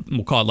add,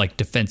 we'll call it like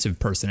defensive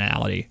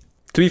personality.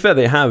 To be fair,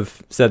 they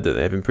have said that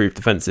they've improved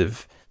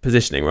defensive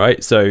positioning,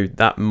 right? So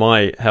that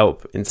might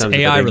help in terms of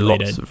AI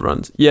related. Lots of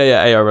runs. Yeah,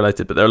 AI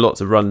related, but there are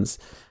lots of runs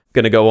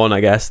going to go on,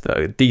 I guess, that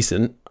are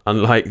decent,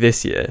 unlike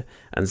this year.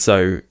 And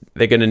so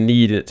they're going to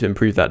need it to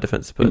improve that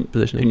defensive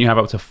positioning. Can you have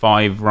up to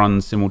 5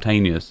 runs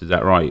simultaneous? Is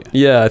that right?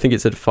 Yeah, I think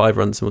it said 5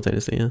 runs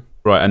simultaneously, yeah.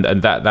 Right,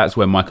 and that's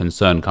where my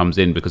concern comes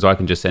in, because I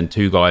can just send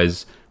 2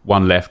 guys,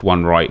 one left,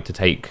 one right, to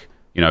take,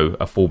 you know,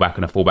 a fullback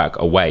and a fullback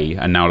away,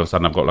 and now all of a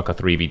sudden I've got like a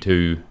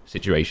 3v2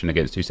 situation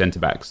against 2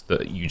 centre-backs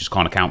that you just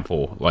can't account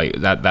for. Like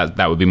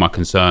that would be my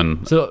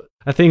concern. So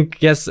I think,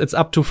 yes, it's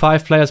up to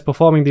 5 players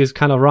performing these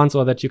kind of runs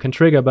or that you can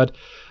trigger, but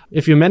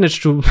if you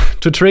manage to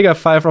trigger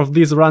 5 of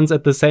these runs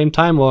at the same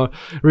time or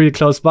really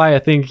close by, I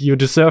think you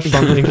deserve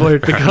something for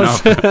it,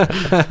 because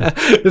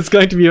it's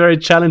going to be very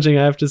challenging,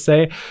 I have to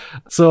say.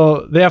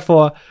 So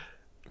therefore,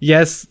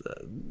 yes,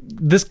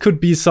 this could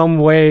be some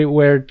way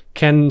where it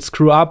can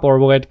screw up, or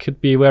where it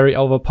could be very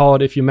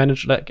overpowered if you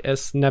manage, like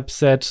as Nep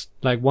said,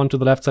 like one to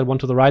the left side, one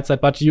to the right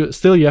side. But you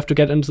have to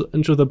get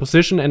into the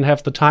position and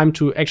have the time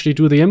to actually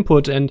do the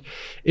input. And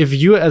if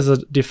you as a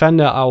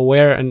defender are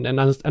aware and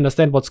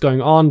understand what's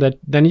going on,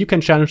 then you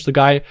can challenge the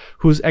guy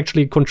who's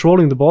actually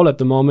controlling the ball at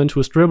the moment,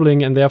 who's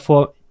dribbling, and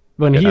therefore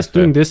when he's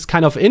doing this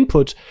kind of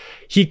input,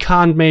 he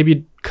can't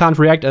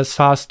react as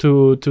fast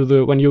to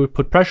the when you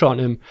put pressure on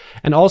him.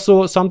 And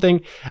also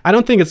something, I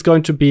don't think it's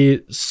going to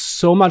be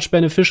so much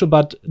beneficial,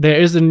 but there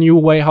is a new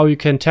way how you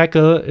can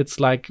tackle. It's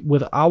like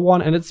with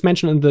R1, and it's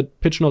mentioned in the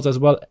pitch notes as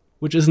well,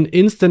 which is an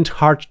instant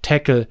hard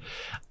tackle.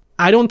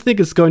 I don't think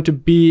it's going to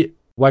be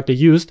widely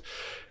used,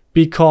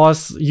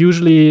 because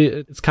usually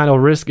it's kind of a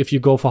risk if you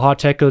go for hard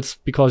tackles,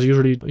 because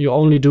usually you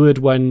only do it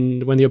when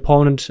the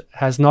opponent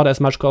has not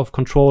as much of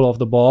control of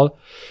the ball.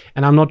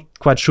 And I'm not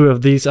quite sure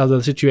if these are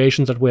the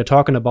situations that we're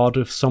talking about,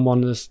 if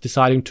someone is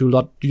deciding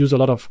to use a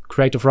lot of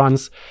creative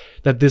runs,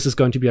 that this is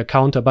going to be a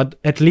counter. But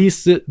at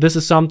least this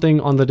is something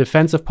on the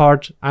defensive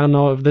part. I don't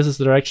know if this is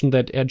the direction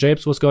that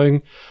Japes was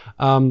going,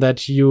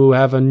 that you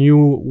have a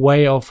new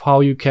way of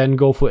how you can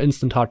go for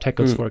instant hard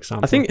tackles, for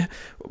example. I think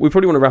we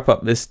probably want to wrap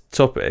up this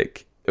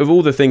topic. Of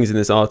all the things in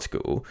this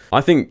article, I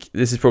think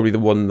this is probably the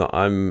one that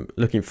I'm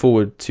looking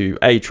forward to,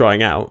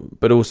 trying out,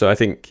 but also I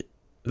think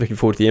looking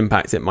forward to the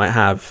impact it might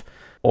have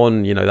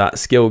on, you know, that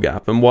skill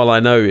gap. And while I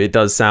know it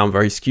does sound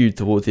very skewed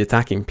towards the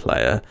attacking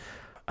player,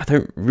 I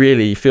don't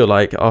really feel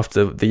like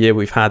after the year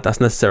we've had,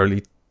 that's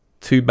necessarily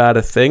too bad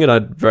a thing, and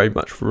I'd very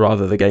much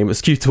rather the game was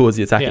skewed towards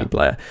the attacking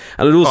player.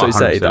 And I'd also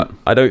say that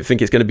I don't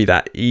think it's going to be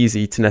that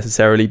easy to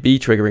necessarily be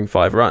triggering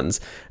 5 runs.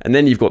 And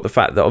then you've got the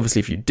fact that obviously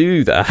if you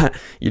do that,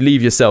 you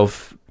leave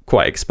yourself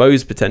quite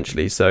exposed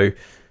potentially. So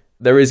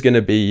there is going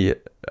to be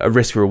a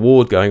risk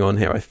reward going on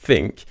here, I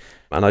think.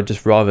 And I'd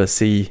just rather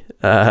see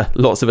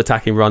lots of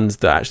attacking runs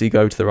that actually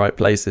go to the right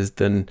places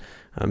than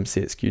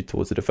see it skewed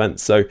towards the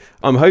defence. So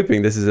I'm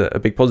hoping this is a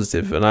big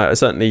positive. And I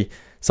certainly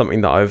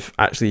something that I've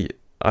actually,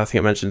 I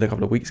think I mentioned a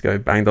couple of weeks ago,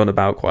 banged on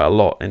about quite a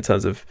lot in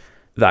terms of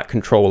that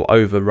control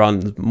over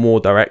runs more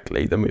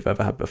directly than we've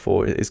ever had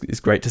before is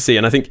great to see.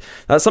 And I think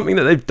that's something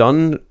that they've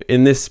done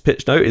in this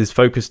pitch note, is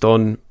focused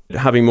on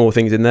having more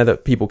things in there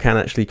that people can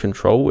actually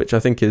control, which I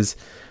think is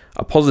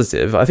a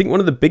positive. I think one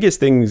of the biggest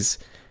things,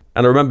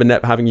 and I remember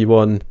Nep having you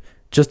on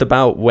just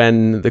about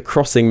when the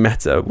crossing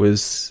meta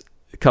was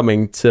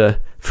coming to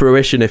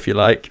fruition, if you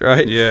like,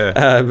 right?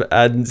 Yeah.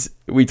 And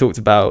we talked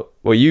about,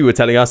 well, you were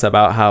telling us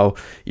about how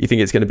you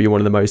think it's going to be one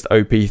of the most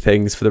OP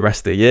things for the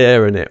rest of the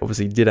year, and it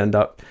obviously did end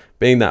up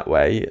being that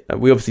way.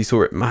 We obviously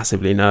saw it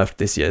massively nerfed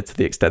this year to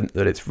the extent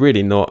that it's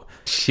really not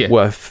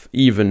worth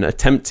even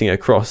attempting a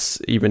cross,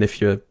 even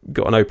if you've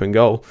got an open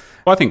goal.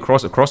 Well, I think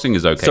crossing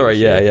is okay. Sorry,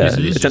 yeah.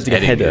 It's attempting a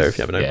header if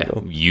you have an open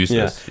goal.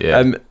 Useless.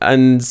 Yeah.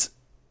 And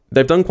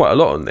they've done quite a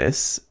lot on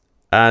this.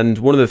 And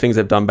one of the things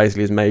they've done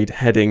basically is made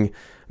heading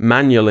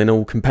manual in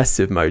all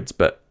competitive modes.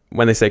 But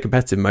when they say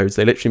competitive modes,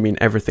 they literally mean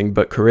everything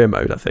but career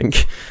mode, I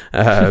think.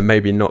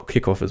 Maybe not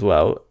kickoff as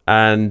well.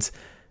 And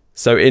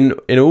so in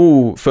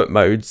all foot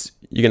modes,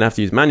 you're going to have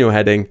to use manual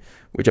heading,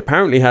 which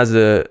apparently has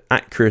a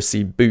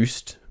accuracy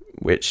boost,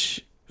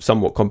 which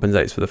somewhat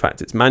compensates for the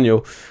fact it's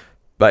manual.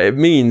 But it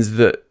means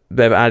that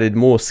they've added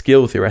more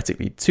skill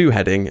theoretically to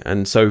heading,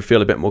 and so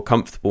feel a bit more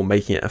comfortable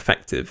making it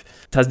effective.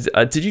 Taz,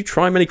 did you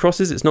try many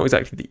crosses? It's not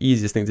exactly the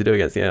easiest thing to do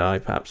against the AI,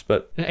 perhaps,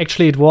 but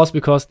actually it was,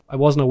 because I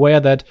wasn't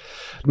aware that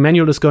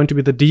manual is going to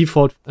be the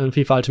default in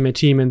FIFA Ultimate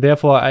Team, and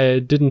therefore I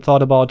didn't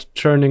thought about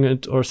turning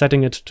it or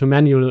setting it to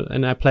manual,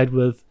 and I played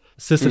with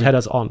assisted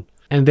headers on,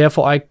 and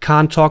therefore I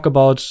can't talk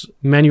about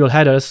manual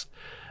headers,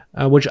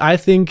 which I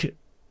think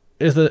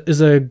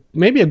is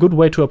maybe a good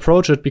way to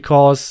approach it,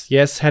 because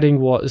yes,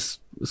 heading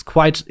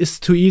is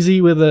too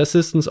easy with the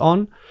assistance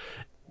on.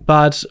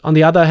 But on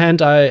the other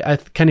hand, I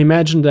can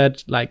imagine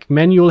that like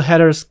manual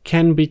headers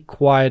can be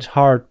quite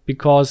hard,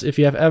 because if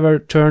you have ever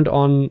turned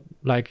on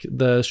like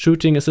the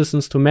shooting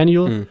assistance to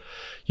manual,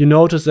 you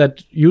notice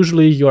that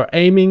usually your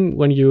aiming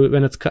when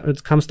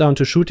it comes down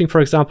to shooting,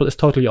 for example, is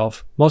totally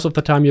off. Most of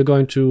the time you're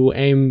going to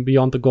aim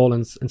beyond the goal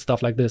and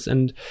stuff like this.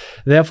 And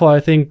therefore I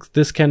think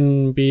this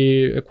can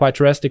be a quite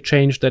drastic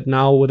change, that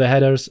now with the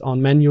headers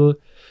on manual,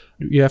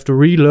 you have to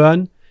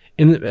relearn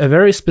in a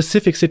very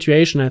specific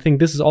situation. I think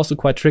this is also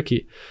quite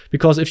tricky,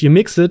 because if you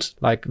mix it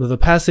like with the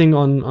passing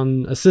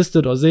on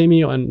assisted or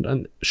semi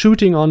and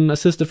shooting on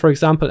assisted, for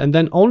example, and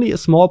then only a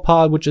small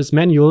part which is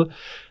manual,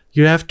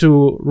 you have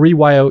to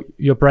rewire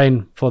your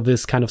brain for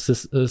this kind of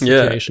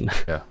situation.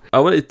 Yeah. I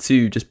wanted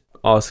to just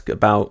ask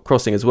about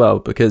crossing as well,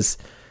 because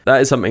that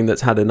is something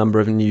that's had a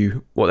number of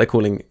new, what they're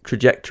calling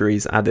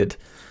trajectories added.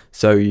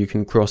 So you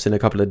can cross in a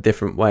couple of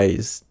different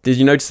ways. Did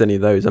you notice any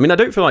of those? I mean, I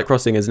don't feel like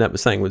crossing, as Nep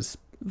was saying, was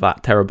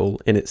that terrible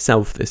in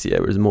itself this year.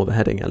 It was more the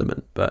heading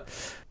element. But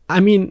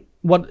I mean,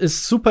 what is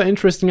super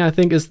interesting, I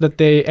think, is that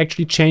they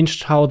actually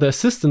changed how the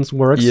assistance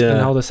works and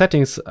how the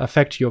settings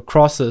affect your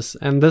crosses.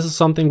 And this is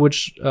something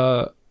which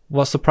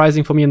was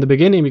surprising for me in the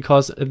beginning,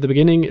 because at the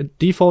beginning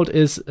default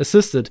is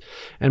assisted,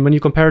 and when you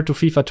compare it to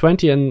FIFA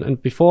 20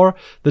 and before,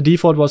 the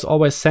default was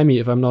always semi,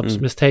 if I'm not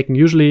mistaken.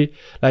 Usually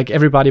like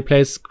everybody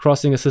plays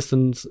crossing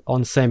assistance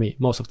on semi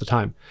most of the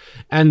time,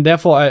 and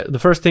therefore the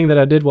first thing that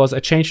I did was I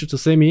changed it to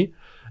semi,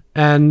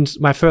 and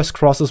my first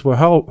crosses were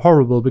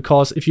horrible,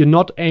 because if you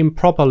not aim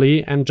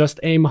properly and just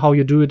aim how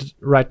you do it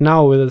right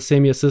now with a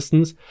semi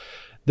assistance,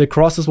 the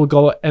crosses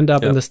will end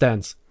up in the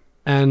stands.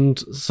 And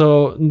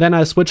so then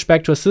I switched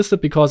back to assisted,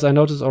 because I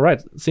noticed, all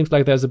right, it seems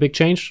like there's a big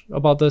change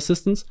about the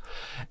assistance.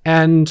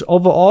 And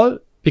overall,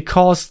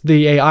 because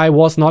the AI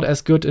was not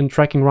as good in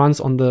tracking runs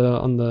on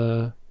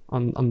the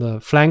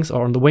flanks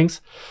or on the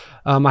wings,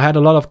 I had a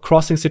lot of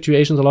crossing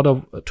situations, a lot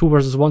of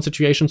 2-versus-1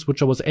 situations,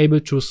 which I was able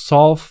to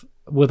solve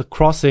with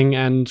crossing.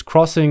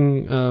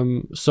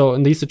 So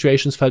in these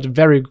situations felt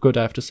very good,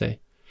 I have to say.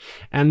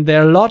 And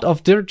there are a lot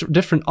of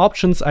different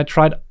options. I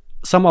tried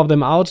some of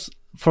them out.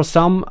 For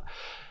some,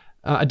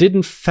 I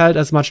didn't felt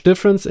as much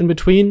difference in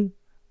between,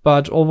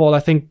 but overall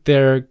I think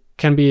there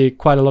can be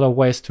quite a lot of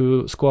ways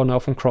to score now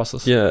from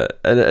crosses. Yeah,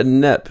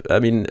 and Nep, I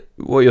mean,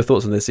 what are your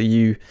thoughts on this? Are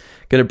you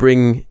going to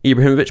bring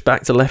Ibrahimovic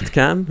back to left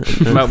cam?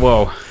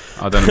 Well,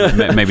 I don't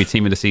know, maybe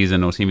team of the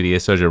season or team of the year,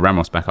 Sergio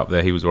Ramos back up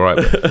there, he was all right.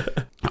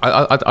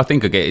 But I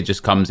think again, it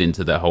just comes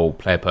into the whole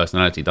player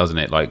personality, doesn't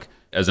it? Like,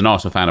 as an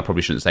Arsenal fan, I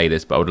probably shouldn't say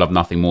this, but I would love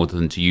nothing more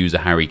than to use a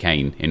Harry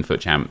Kane in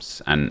Foot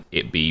Champs and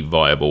it be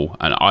viable.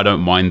 And I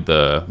don't mind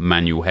the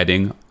manual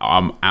heading.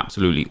 I'm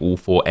absolutely all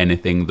for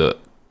anything that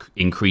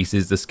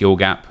increases the skill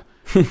gap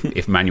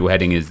if manual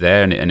heading is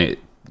there and it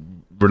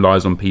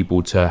relies on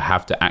people to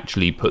have to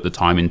actually put the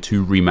time in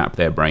to remap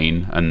their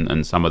brain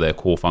and some of their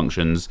core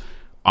functions,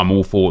 I'm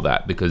all for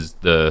that, because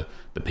the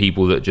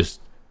people that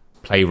just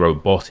play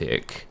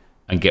robotic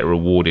and get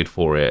rewarded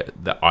for it,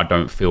 that I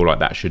don't feel like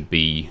that should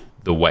be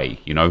the way,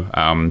 you know.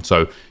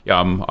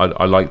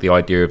 I like the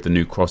idea of the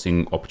new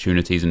crossing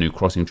opportunities and new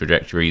crossing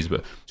trajectories,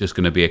 but just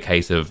going to be a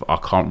case of I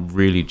can't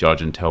really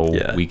judge until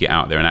we get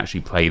out there and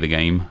actually play the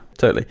game.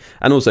 Totally.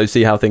 And also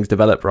see how things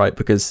develop, right?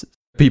 Because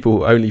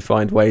people only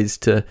find ways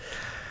to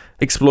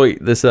exploit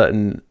the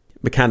certain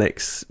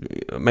mechanics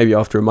maybe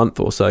after a month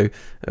or so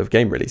of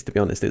game release, to be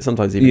honest. It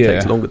sometimes even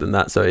takes longer than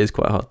that, so it is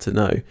quite hard to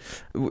know.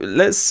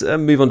 Let's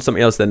move on to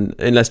something else then,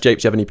 unless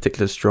Japes, you have any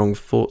particular strong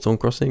thoughts on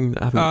crossing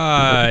that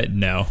haven't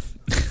no.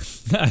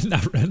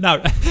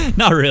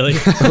 not really.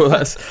 Well,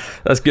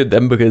 that's good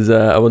then, because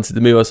I wanted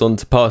to move us on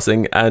to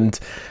passing, and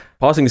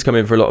passing has come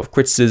in for a lot of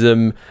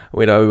criticism.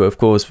 We know, of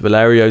course,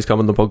 Valerio's come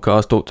on the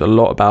podcast, talked a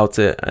lot about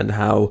it, and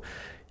how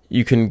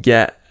you can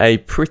get a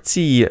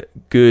pretty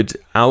good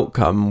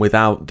outcome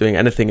without doing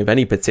anything of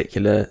any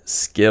particular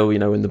skill, you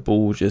know, when the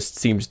ball just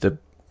seems to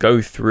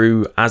go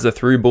through as a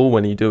through ball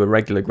when you do a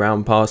regular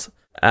ground pass.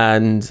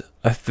 And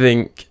I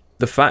think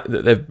the fact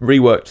that they've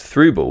reworked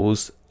through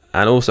balls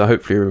and also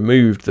hopefully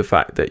removed the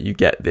fact that you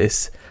get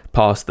this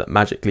pass that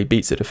magically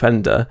beats a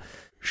defender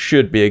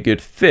should be a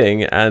good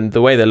thing. And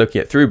the way they're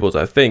looking at through balls,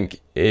 I think,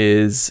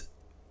 is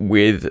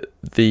with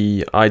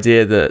the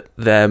idea that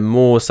they're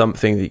more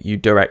something that you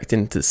direct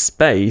into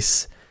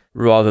space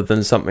rather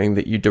than something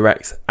that you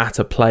direct at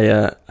a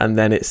player and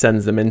then it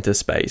sends them into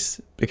space.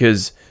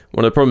 Because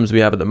one of the problems we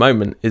have at the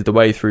moment is the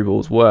way through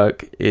balls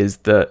work is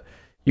that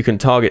you can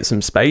target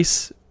some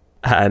space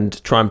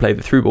and try and play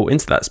the through ball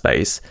into that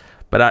space,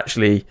 but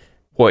actually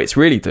what it's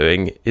really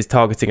doing is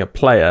targeting a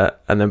player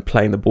and then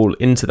playing the ball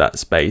into that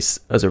space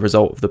as a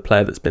result of the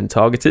player that's been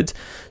targeted.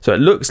 So it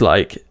looks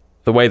like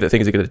the way that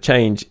things are going to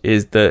change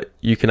is that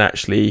you can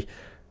actually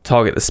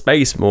target the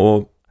space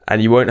more,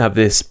 and you won't have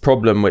this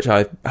problem, which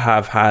I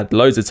have had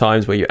loads of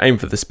times, where you aim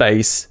for the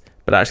space,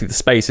 but actually the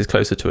space is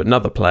closer to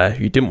another player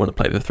who you didn't want to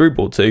play the through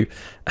ball to,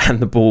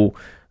 and the ball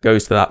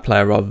goes to that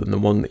player rather than the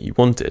one that you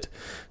wanted.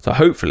 So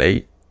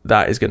hopefully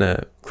that is going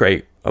to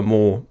create a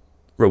more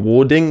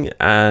rewarding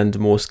and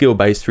more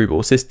skill-based through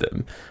ball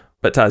system.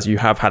 But Taz, you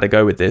have had a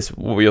go with this.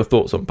 What were your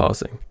thoughts on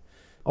passing?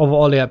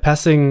 Overall, the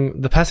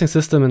passing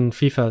system in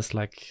FIFA is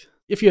like,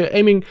 if you're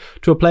aiming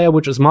to a player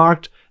which is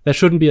marked, there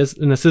shouldn't be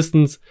an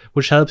assistance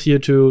which helps you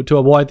to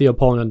avoid the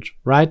opponent,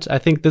 right? I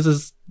think this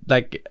is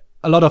like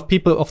a lot of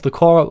people of the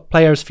core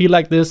players feel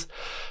like this.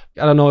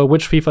 I don't know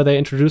which FIFA they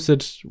introduced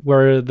it,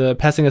 where the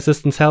passing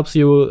assistance helps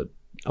you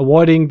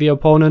avoiding the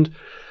opponent,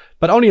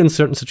 but only in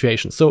certain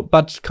situations. So,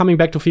 but coming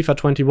back to FIFA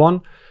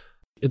 21,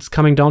 it's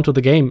coming down to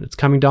the game. It's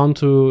coming down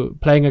to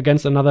playing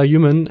against another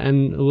human,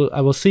 and I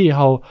will see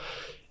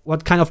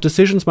what kind of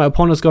decisions my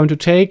opponent is going to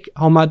take,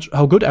 how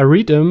good I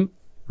read him,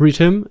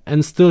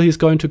 and still he's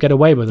going to get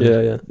away with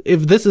it. Yeah.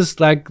 If this is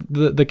like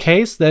the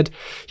case, that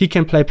he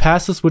can play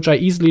passes which I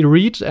easily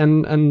read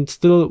and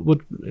still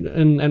would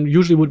and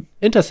usually would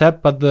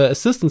intercept, but the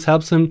assistance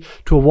helps him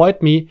to avoid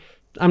me,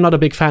 I'm not a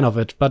big fan of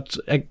it. But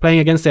playing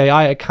against the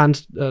AI, I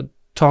can't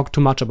talk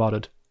too much about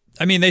it.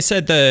 I mean, they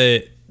said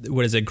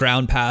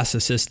ground pass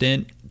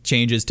assistant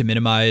changes to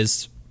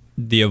minimize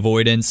the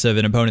avoidance of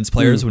an opponent's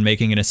players when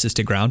making an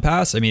assisted ground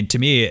pass. I mean, to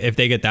me, if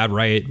they get that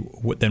right,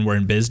 then we're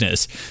in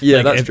business. Yeah,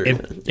 like, that's true.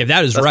 If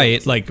that is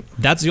right, like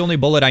that's the only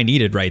bullet I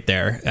needed right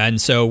there. And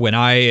so when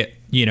I,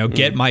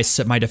 get my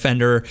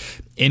defender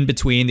in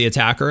between the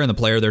attacker and the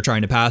player they're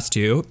trying to pass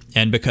to,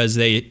 and because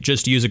they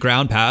just use a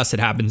ground pass, it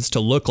happens to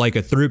look like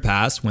a through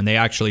pass when they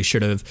actually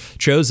should have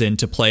chosen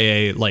to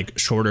play a like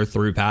shorter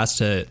through pass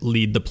to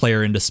lead the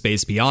player into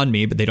space beyond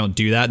me, but they don't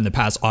do that and the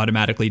pass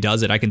automatically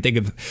does it. I can think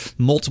of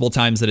multiple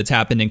times that it's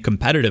happened in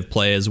competitive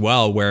play as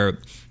well, where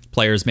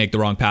players make the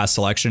wrong pass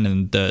selection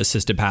and the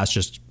assisted pass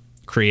just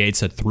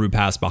creates a through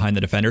pass behind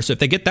the defender. So if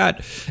they get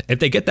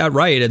that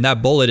right and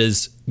that bullet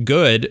is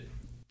good,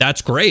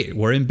 that's great.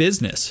 We're in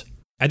business.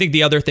 I think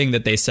the other thing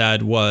that they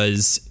said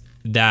was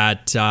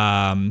that,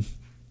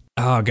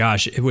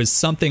 it was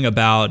something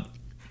about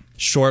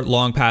short,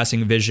 long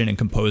passing vision and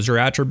composer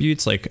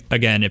attributes. Like,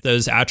 again, if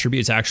those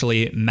attributes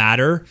actually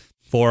matter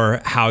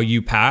for how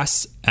you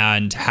pass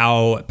and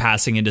how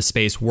passing into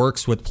space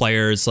works with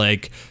players,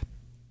 like,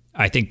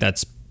 I think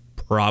that's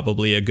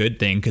probably a good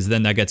thing, because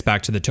then that gets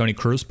back to the Toni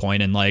Kroos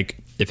point, and like,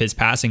 if his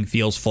passing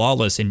feels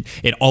flawless and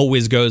it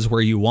always goes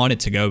where you want it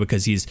to go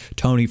because he's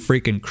Toni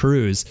freaking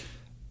Kroos,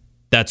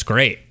 that's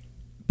great.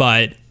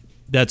 But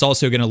that's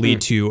also going to lead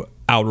to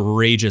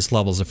outrageous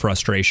levels of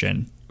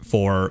frustration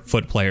for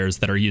foot players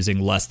that are using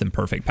less than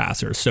perfect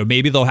passers. So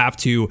maybe they'll have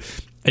to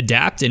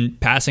adapt, and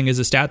passing is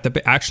a stat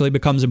that actually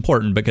becomes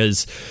important,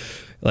 because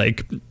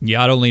like,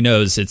 God only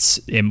knows it's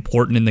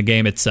important in the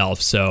game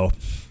itself. So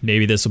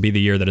maybe this will be the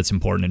year that it's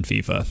important in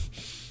FIFA.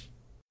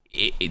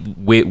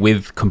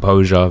 With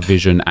composure,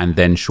 vision, and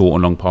then short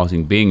and long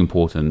passing being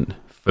important,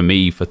 for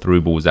me, for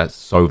through balls, that's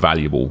so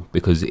valuable,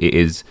 because it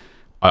is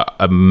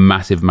a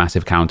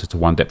massive counter to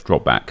one depth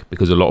drop back,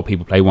 because a lot of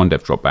people play one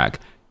depth drop back,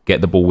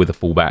 get the ball with a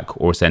fullback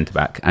or a centre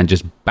back and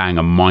just bang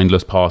a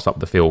mindless pass up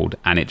the field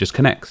and it just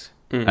connects.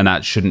 And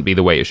that shouldn't be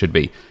the way it should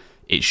be.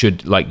 It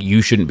should, like,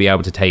 you shouldn't be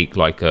able to take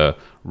like a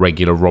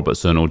regular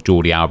Robertson or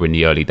Jordi Alba in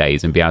the early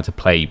days and be able to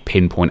play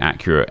pinpoint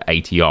accurate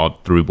 80-yard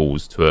through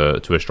balls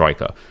to a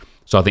striker.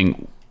 So I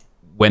think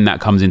when that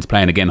comes into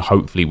play, and again,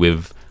 hopefully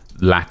with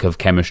lack of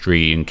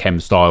chemistry and chem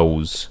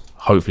styles,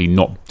 hopefully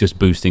not just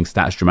boosting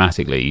stats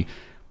dramatically,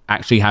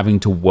 actually having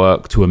to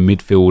work to a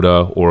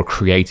midfielder or a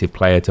creative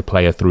player to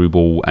play a through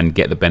ball and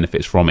get the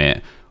benefits from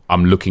it,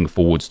 I'm looking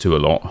forwards to a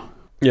lot.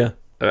 Yeah,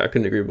 I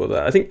couldn't agree more with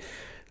that. I think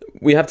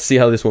we have to see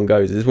how this one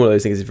goes. It's one of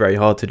those things that's very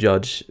hard to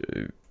judge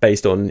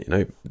based on, you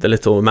know, the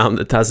little amount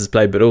that Taz has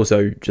played, but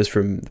also just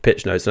from the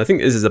pitch notes. And I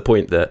think this is a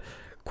point that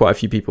quite a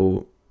few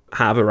people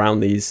have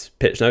around these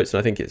pitch notes, and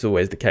I think it's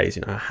always the case,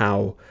 you know,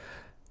 how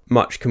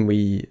much can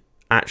we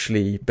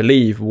actually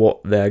believe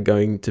what they're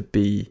going to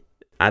be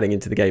adding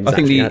into the game is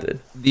actually added.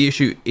 The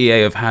issue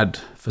EA have had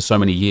for so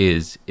many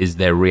years is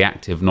they're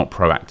reactive, not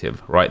proactive,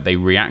 right? They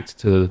react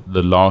to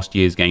the last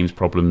year's game's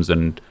problems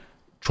and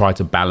try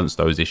to balance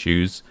those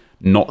issues,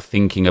 not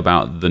thinking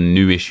about the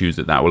new issues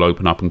that will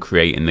open up and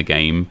create in the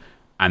game.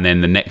 And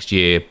then the next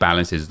year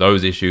balances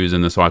those issues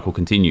and the cycle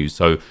continues.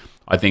 So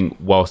I think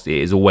whilst it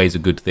is always a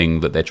good thing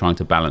that they're trying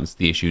to balance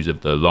the issues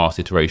of the last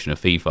iteration of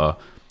FIFA,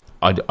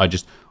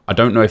 I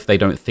don't know if they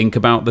don't think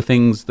about the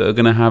things that are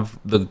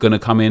going to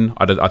come in.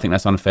 I think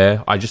that's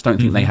unfair. I just don't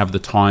think they have the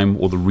time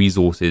or the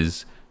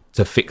resources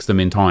to fix them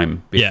in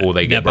time before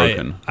they get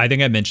broken. I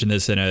think I mentioned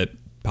this in a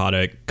pod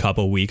a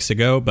couple weeks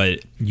ago, but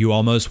you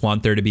almost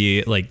want there to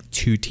be like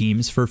two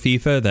teams for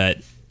FIFA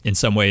that in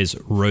some ways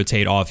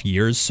rotate off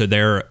years. So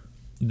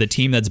the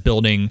team that's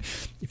building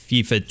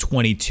FIFA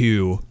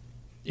 22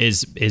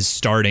 is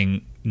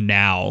starting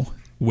now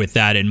with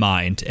that in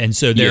mind. And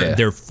so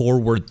they're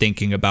forward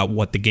thinking about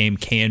what the game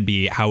can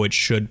be, how it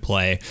should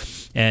play.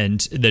 And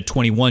the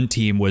 21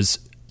 team was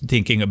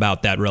thinking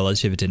about that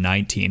relative to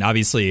 19.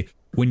 Obviously,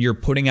 when you're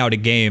putting out a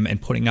game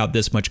and putting out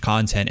this much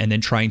content and then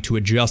trying to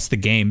adjust the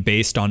game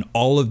based on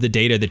all of the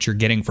data that you're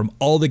getting from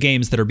all the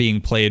games that are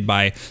being played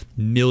by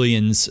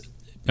millions,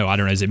 I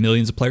don't know, is it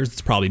millions of players?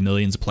 It's probably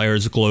millions of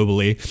players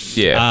globally.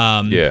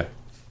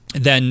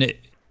 Then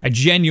I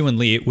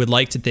genuinely would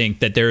like to think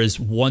that there is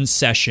one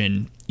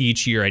session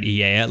each year at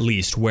EA at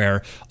least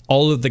where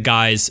all of the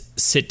guys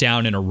sit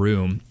down in a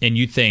room and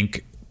you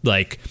think,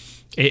 like,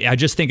 I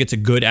just think it's a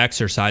good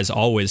exercise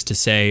always to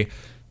say,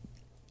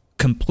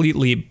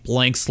 completely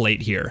blank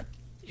slate here.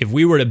 If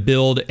we were to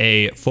build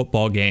a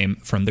football game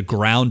from the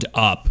ground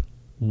up,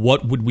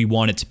 what would we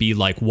want it to be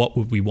like? What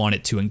would we want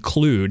it to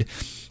include?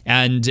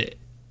 And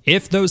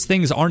if those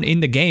things aren't in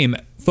the game,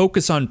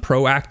 focus on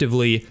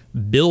proactively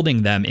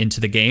building them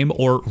into the game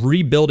or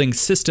rebuilding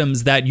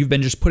systems that you've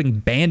been just putting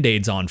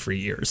band-aids on for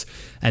years,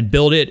 and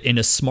build it in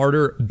a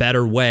smarter,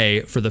 better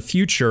way for the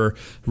future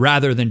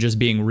rather than just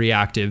being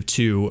reactive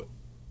to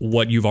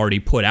what you've already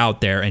put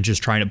out there and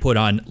just trying to put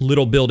on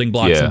little building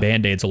blocks and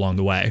band-aids along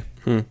the way.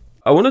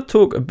 I want to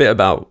talk a bit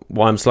about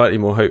why I'm slightly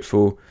more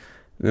hopeful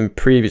than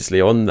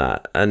previously on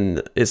that,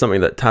 and it's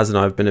something that Taz and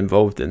I have been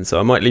involved in, so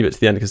I might leave it to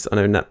the end because I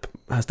know Nep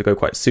has to go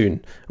quite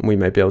soon and we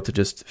may be able to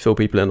just fill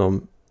people in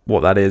on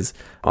what that is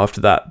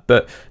after that.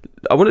 But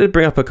I wanted to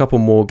bring up a couple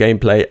more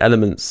gameplay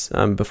elements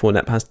before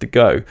Nep has to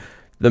go.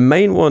 The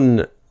main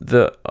one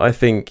that I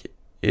think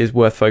is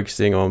worth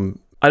focusing on,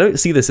 I don't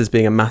see this as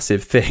being a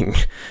massive thing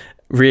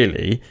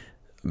really,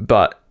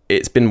 but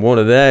it's been one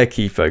of their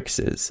key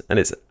focuses, and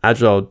it's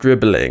agile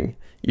dribbling,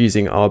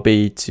 using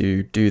RB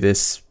to do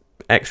this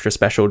extra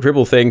special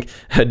dribble thing.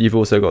 And you've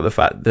also got the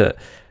fact that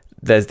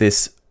there's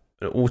this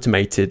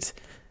automated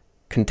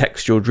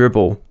contextual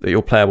dribble that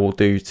your player will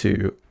do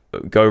to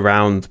go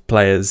around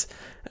players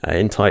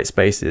in tight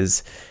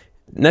spaces.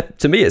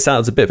 To me, it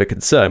sounds a bit of a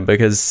concern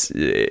because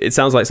it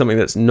sounds like something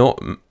that's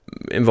not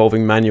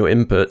involving manual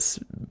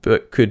inputs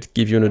but could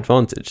give you an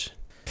advantage.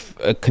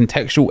 A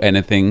contextual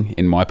anything,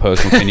 in my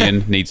personal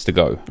opinion, needs to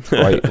go.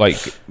 Right? Like,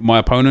 my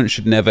opponent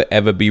should never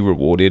ever be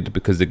rewarded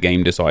because the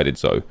game decided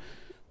so.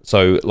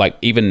 So, like,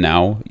 even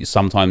now,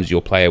 sometimes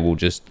your player will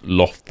just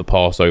loft the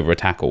pass over a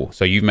tackle.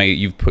 So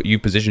you've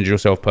positioned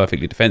yourself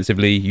perfectly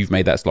defensively. You've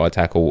made that slide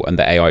tackle, and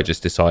the AI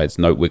just decides,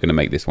 no, we're going to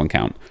make this one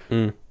count.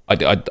 I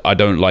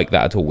don't like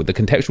that at all. With the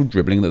contextual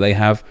dribbling that they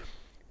have,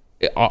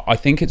 I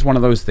think it's one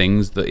of those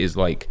things that is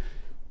like,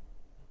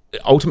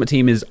 Ultimate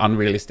Team is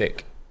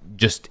unrealistic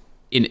just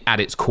at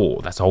its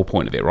core. That's the whole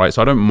point of it, right?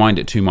 So I don't mind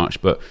it too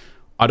much, but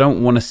I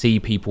don't want to see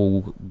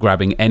people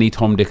grabbing any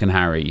Tom, Dick and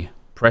Harry,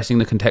 pressing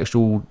the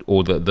contextual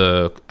or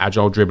the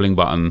agile dribbling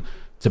button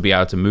to be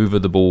able to move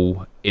the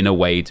ball in a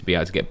way to be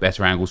able to get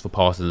better angles for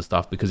passes and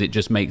stuff, because it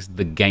just makes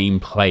the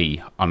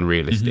gameplay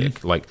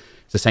unrealistic. Like,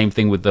 it's the same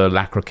thing with the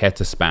La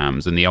Croqueta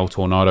spams and the El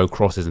Tornado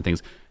crosses and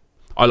things.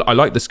 I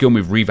like the skill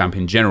move revamp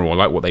in general. I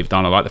like what they've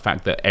done. I like the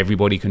fact that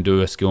everybody can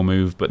do a skill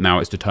move, but now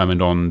it's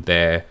determined on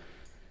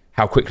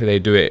how quickly they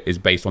do it is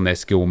based on their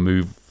skill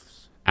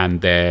moves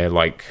and their,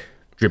 like,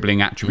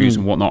 dribbling attributes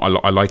and whatnot.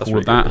 I like that's all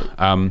really of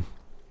that.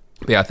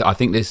 But yeah, I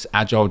think this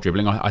agile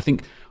dribbling, I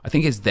think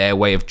it's their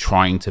way of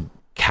trying to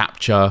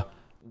capture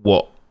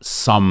what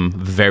some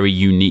very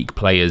unique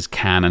players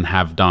can and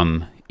have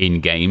done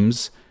in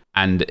games,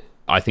 and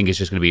I think it's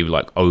just going to be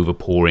like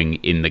overpouring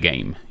in the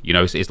game. You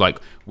know, it's like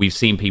we've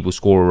seen people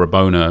score a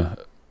Rabona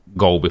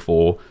goal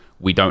before.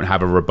 We don't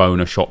have a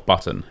Rabona shot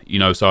button, you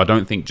know, so I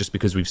don't think just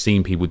because we've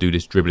seen people do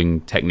this dribbling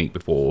technique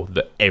before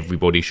that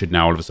everybody should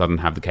now all of a sudden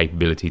have the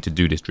capability to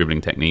do this dribbling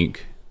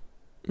technique.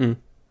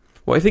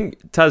 Well, I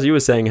think, Taz, you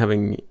were saying,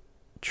 having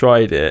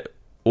tried it,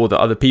 or that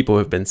other people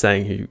have been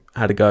saying who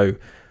had a go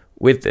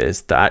with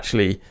this, that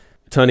actually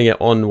turning it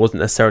on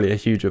wasn't necessarily a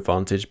huge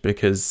advantage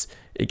because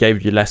it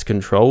gave you less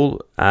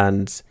control,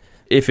 and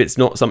if it's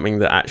not something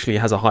that actually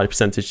has a high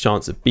percentage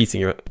chance of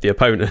beating the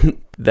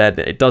opponent, then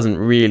it doesn't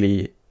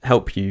really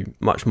help you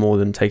much more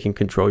than taking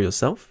control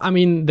yourself. I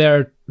mean,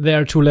 there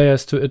are two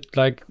layers to it.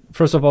 Like,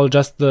 first of all,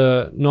 just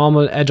the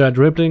normal agile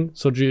dribbling.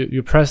 So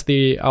you press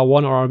the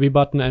R1 or RB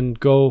button and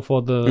go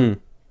for the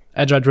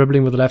agile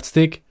dribbling with the left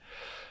stick.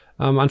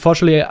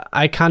 Unfortunately,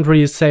 I can't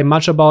really say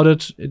much about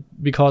it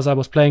because I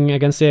was playing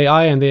against the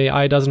AI, and the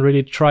AI doesn't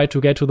really try to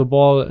get to the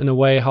ball in a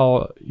way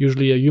how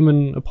usually a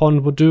human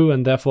opponent would do.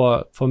 And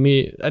therefore, for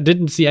me, I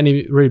didn't see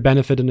any real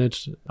benefit in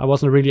it. I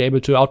wasn't really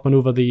able to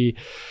outmaneuver the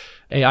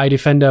AI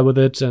defender with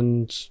it,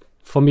 and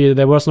for me,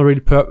 there was no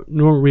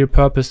real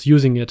purpose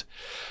using it.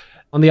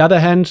 On the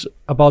other hand,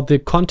 about the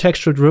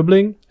contextual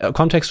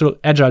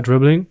agile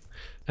dribbling,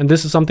 and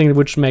this is something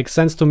which makes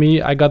sense to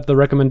me. I got the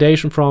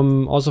recommendation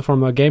from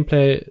a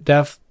gameplay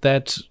dev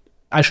that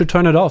I should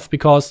turn it off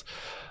because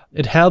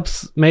it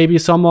helps maybe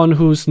someone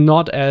who's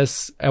not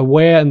as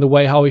aware in the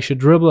way how he should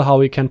dribble, how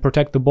he can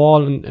protect the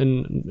ball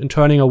and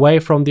turning away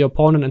from the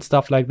opponent and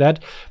stuff like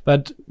that.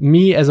 But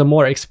me as a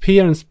more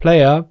experienced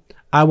player,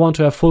 I want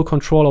to have full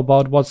control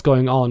about what's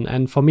going on.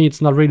 And for me,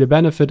 it's not really a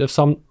benefit if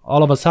all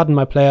of a sudden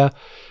my player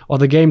or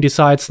the game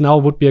decides now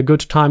would be a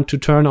good time to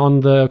turn on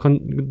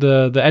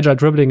the agile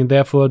dribbling and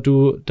therefore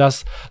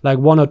does like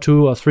 1 or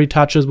 2 or 3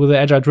 touches with the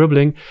agile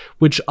dribbling,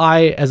 which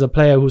I, as a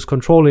player who's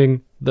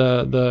controlling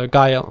the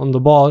guy on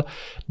the ball,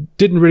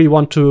 didn't really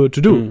want to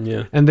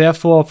do. And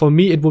therefore, for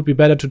me, it would be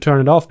better to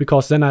turn it off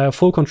because then I have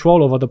full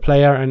control over the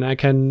player and I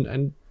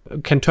can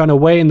turn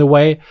away in the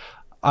way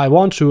I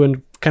want to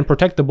and can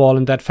protect the ball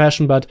in that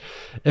fashion. But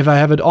if I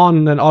have it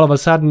on, then all of a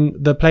sudden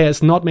the player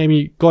is not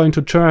maybe going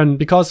to turn,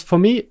 because for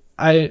me,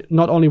 I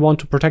not only want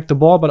to protect the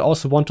ball, but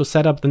also want to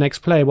set up the next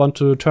play, want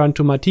to turn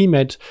to my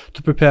teammate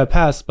to prepare a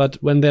pass. But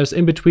when there's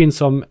in between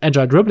some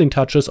agile dribbling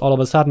touches, all of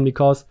a sudden,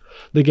 because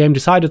the game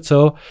decided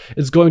so,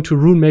 it's going to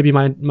ruin maybe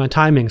my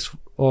timings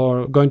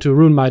or going to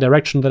ruin my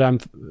direction that I'm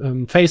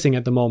facing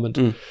at the moment.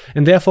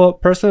 And therefore,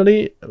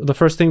 personally, the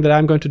first thing that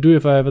I'm going to do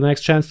if I have the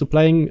next chance to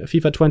playing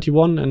FIFA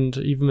 21 and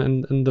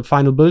even in the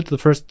final build, the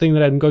first thing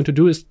that I'm going to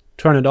do is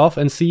turn it off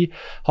and see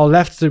how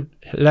left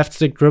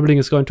stick dribbling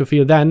is going to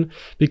feel then.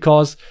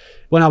 Because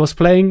when I was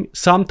playing,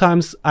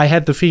 sometimes I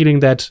had the feeling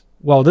that,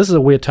 wow, this is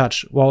a weird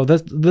touch. Wow,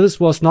 this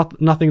was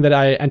nothing that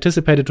I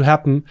anticipated to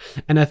happen.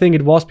 And I think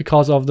it was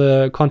because of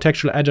the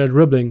contextual agile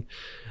dribbling.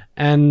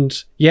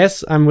 And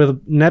yes, I'm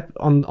with Nep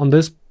on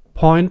this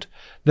point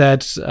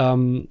that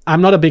I'm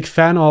not a big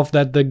fan of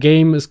that the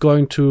game is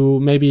going to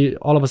maybe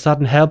all of a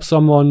sudden help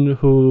someone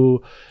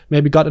who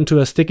maybe got into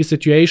a sticky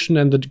situation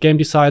and the game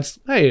decides,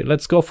 hey,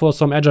 let's go for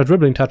some agile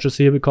dribbling touches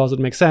here because it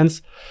makes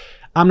sense.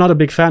 I'm not a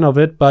big fan of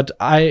it, but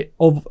I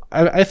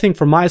think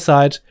from my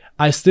side,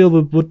 I still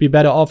would be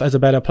better off as a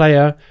better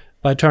player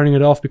by turning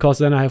it off because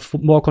then I have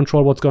more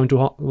control what's going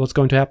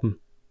to happen.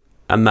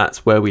 And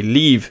that's where we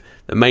leave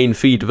the main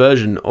feed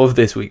version of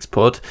this week's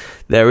pod.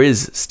 There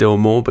is still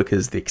more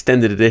because the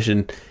extended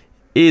edition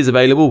is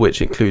available,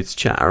 which includes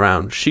chat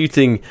around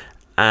shooting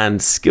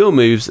and skill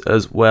moves,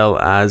 as well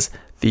as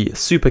the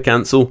super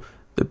cancel,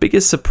 the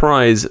biggest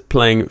surprise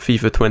playing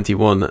FIFA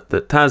 21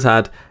 that Taz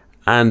had,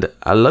 and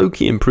a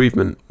low-key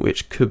improvement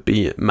which could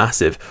be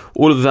massive.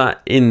 All of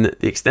that in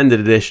the extended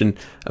edition,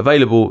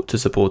 available to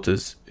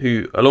supporters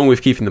who, along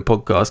with keeping the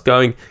podcast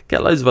going,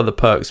 get loads of other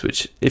perks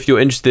which, if you're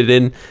interested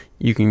in,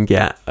 you can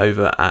get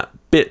over at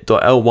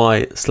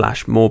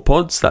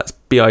bit.ly/morepods. That's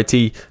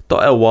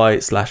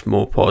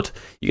bit.ly/morepod.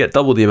 You get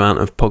double the amount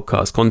of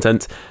podcast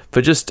content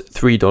for just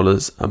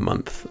 $3 a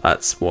month.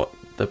 That's what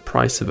the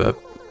price of a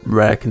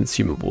rare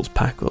consumables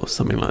pack or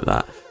something like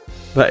that.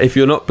 But if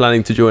you're not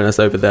planning to join us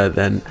over there,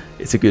 then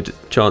it's a good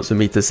chance for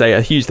me to say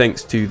a huge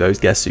thanks to those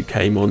guests who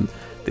came on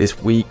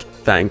this week.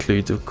 That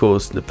includes, of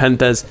course,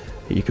 Nepenthez,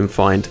 who you can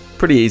find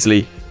pretty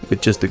easily with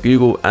just a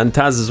Google, and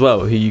Taz as well,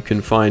 who you can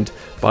find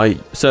by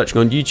searching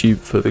on YouTube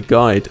for the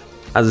guide.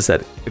 As I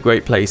said, a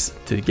great place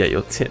to get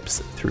your tips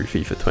through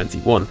FIFA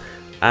 21.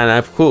 And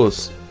of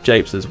course,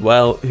 Japes as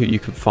well, who you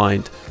can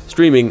find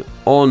streaming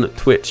on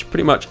Twitch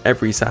pretty much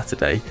every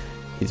Saturday.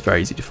 He's very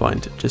easy to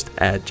find, just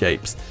Air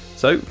Japes.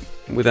 So,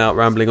 without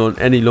rambling on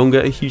any longer,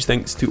 a huge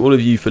thanks to all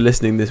of you for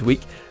listening this week,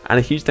 and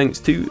a huge thanks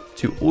to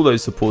all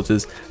those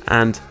supporters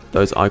and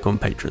those icon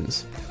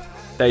patrons: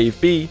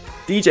 Dave B,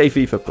 DJ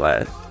FIFA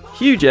Player,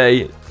 Hugh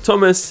J,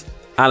 Thomas,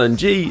 Alan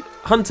G,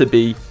 Hunter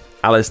B,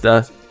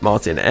 Alistair,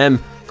 Martin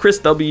M, Chris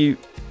W,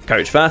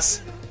 Coach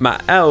Vass,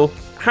 Matt L,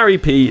 Harry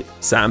P,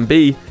 Sam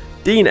B,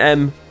 Dean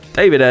M,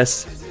 David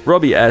S,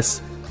 Robbie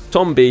S,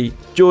 Tom B,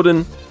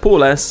 Jordan,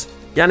 Paul S,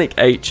 Yannick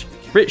H,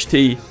 Rich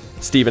T,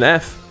 Stephen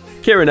F,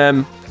 Kieran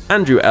M,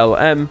 Andrew L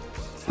M,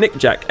 Nick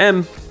Jack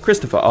M,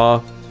 Christopher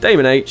R,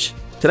 Damon H,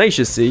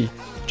 Tenacious C,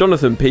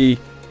 Jonathan P,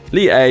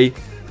 Lee A,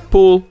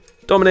 Paul,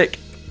 Dominic,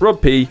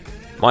 Rob P,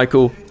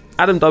 Michael,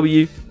 Adam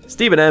W,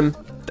 Stephen M,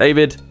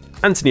 David,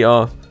 Anthony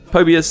R,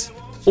 Pobius,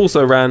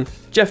 Also Ran,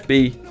 Jeff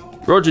B,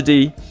 Roger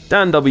D,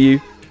 Dan W,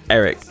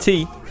 Eric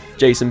T,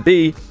 Jason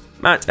B,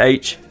 Matt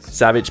H,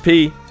 Savage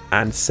P,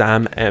 and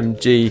Sam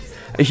MG.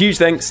 A huge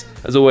thanks,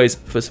 as always,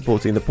 for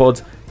supporting the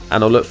pod,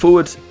 and I'll look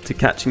forward to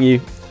catching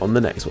you on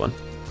the next one.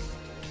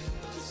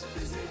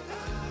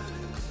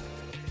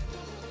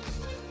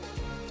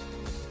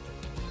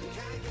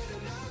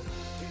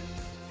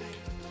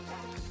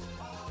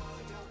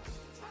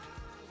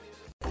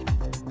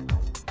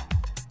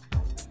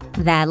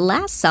 That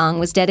last song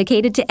was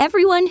dedicated to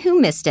everyone who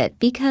missed it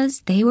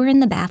because they were in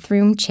the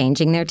bathroom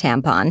changing their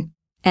tampon.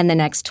 And the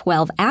next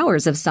 12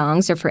 hours of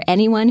songs are for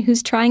anyone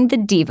who's trying the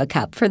Diva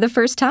Cup for the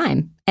first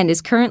time and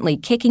is currently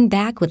kicking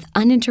back with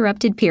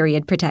uninterrupted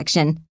period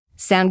protection.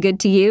 Sound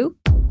good to you?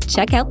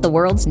 Check out the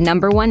world's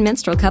 #1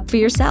 menstrual cup for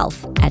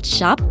yourself at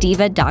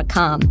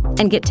shopdiva.com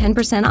and get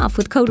 10% off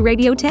with code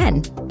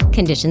RADIO10.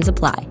 Conditions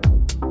apply.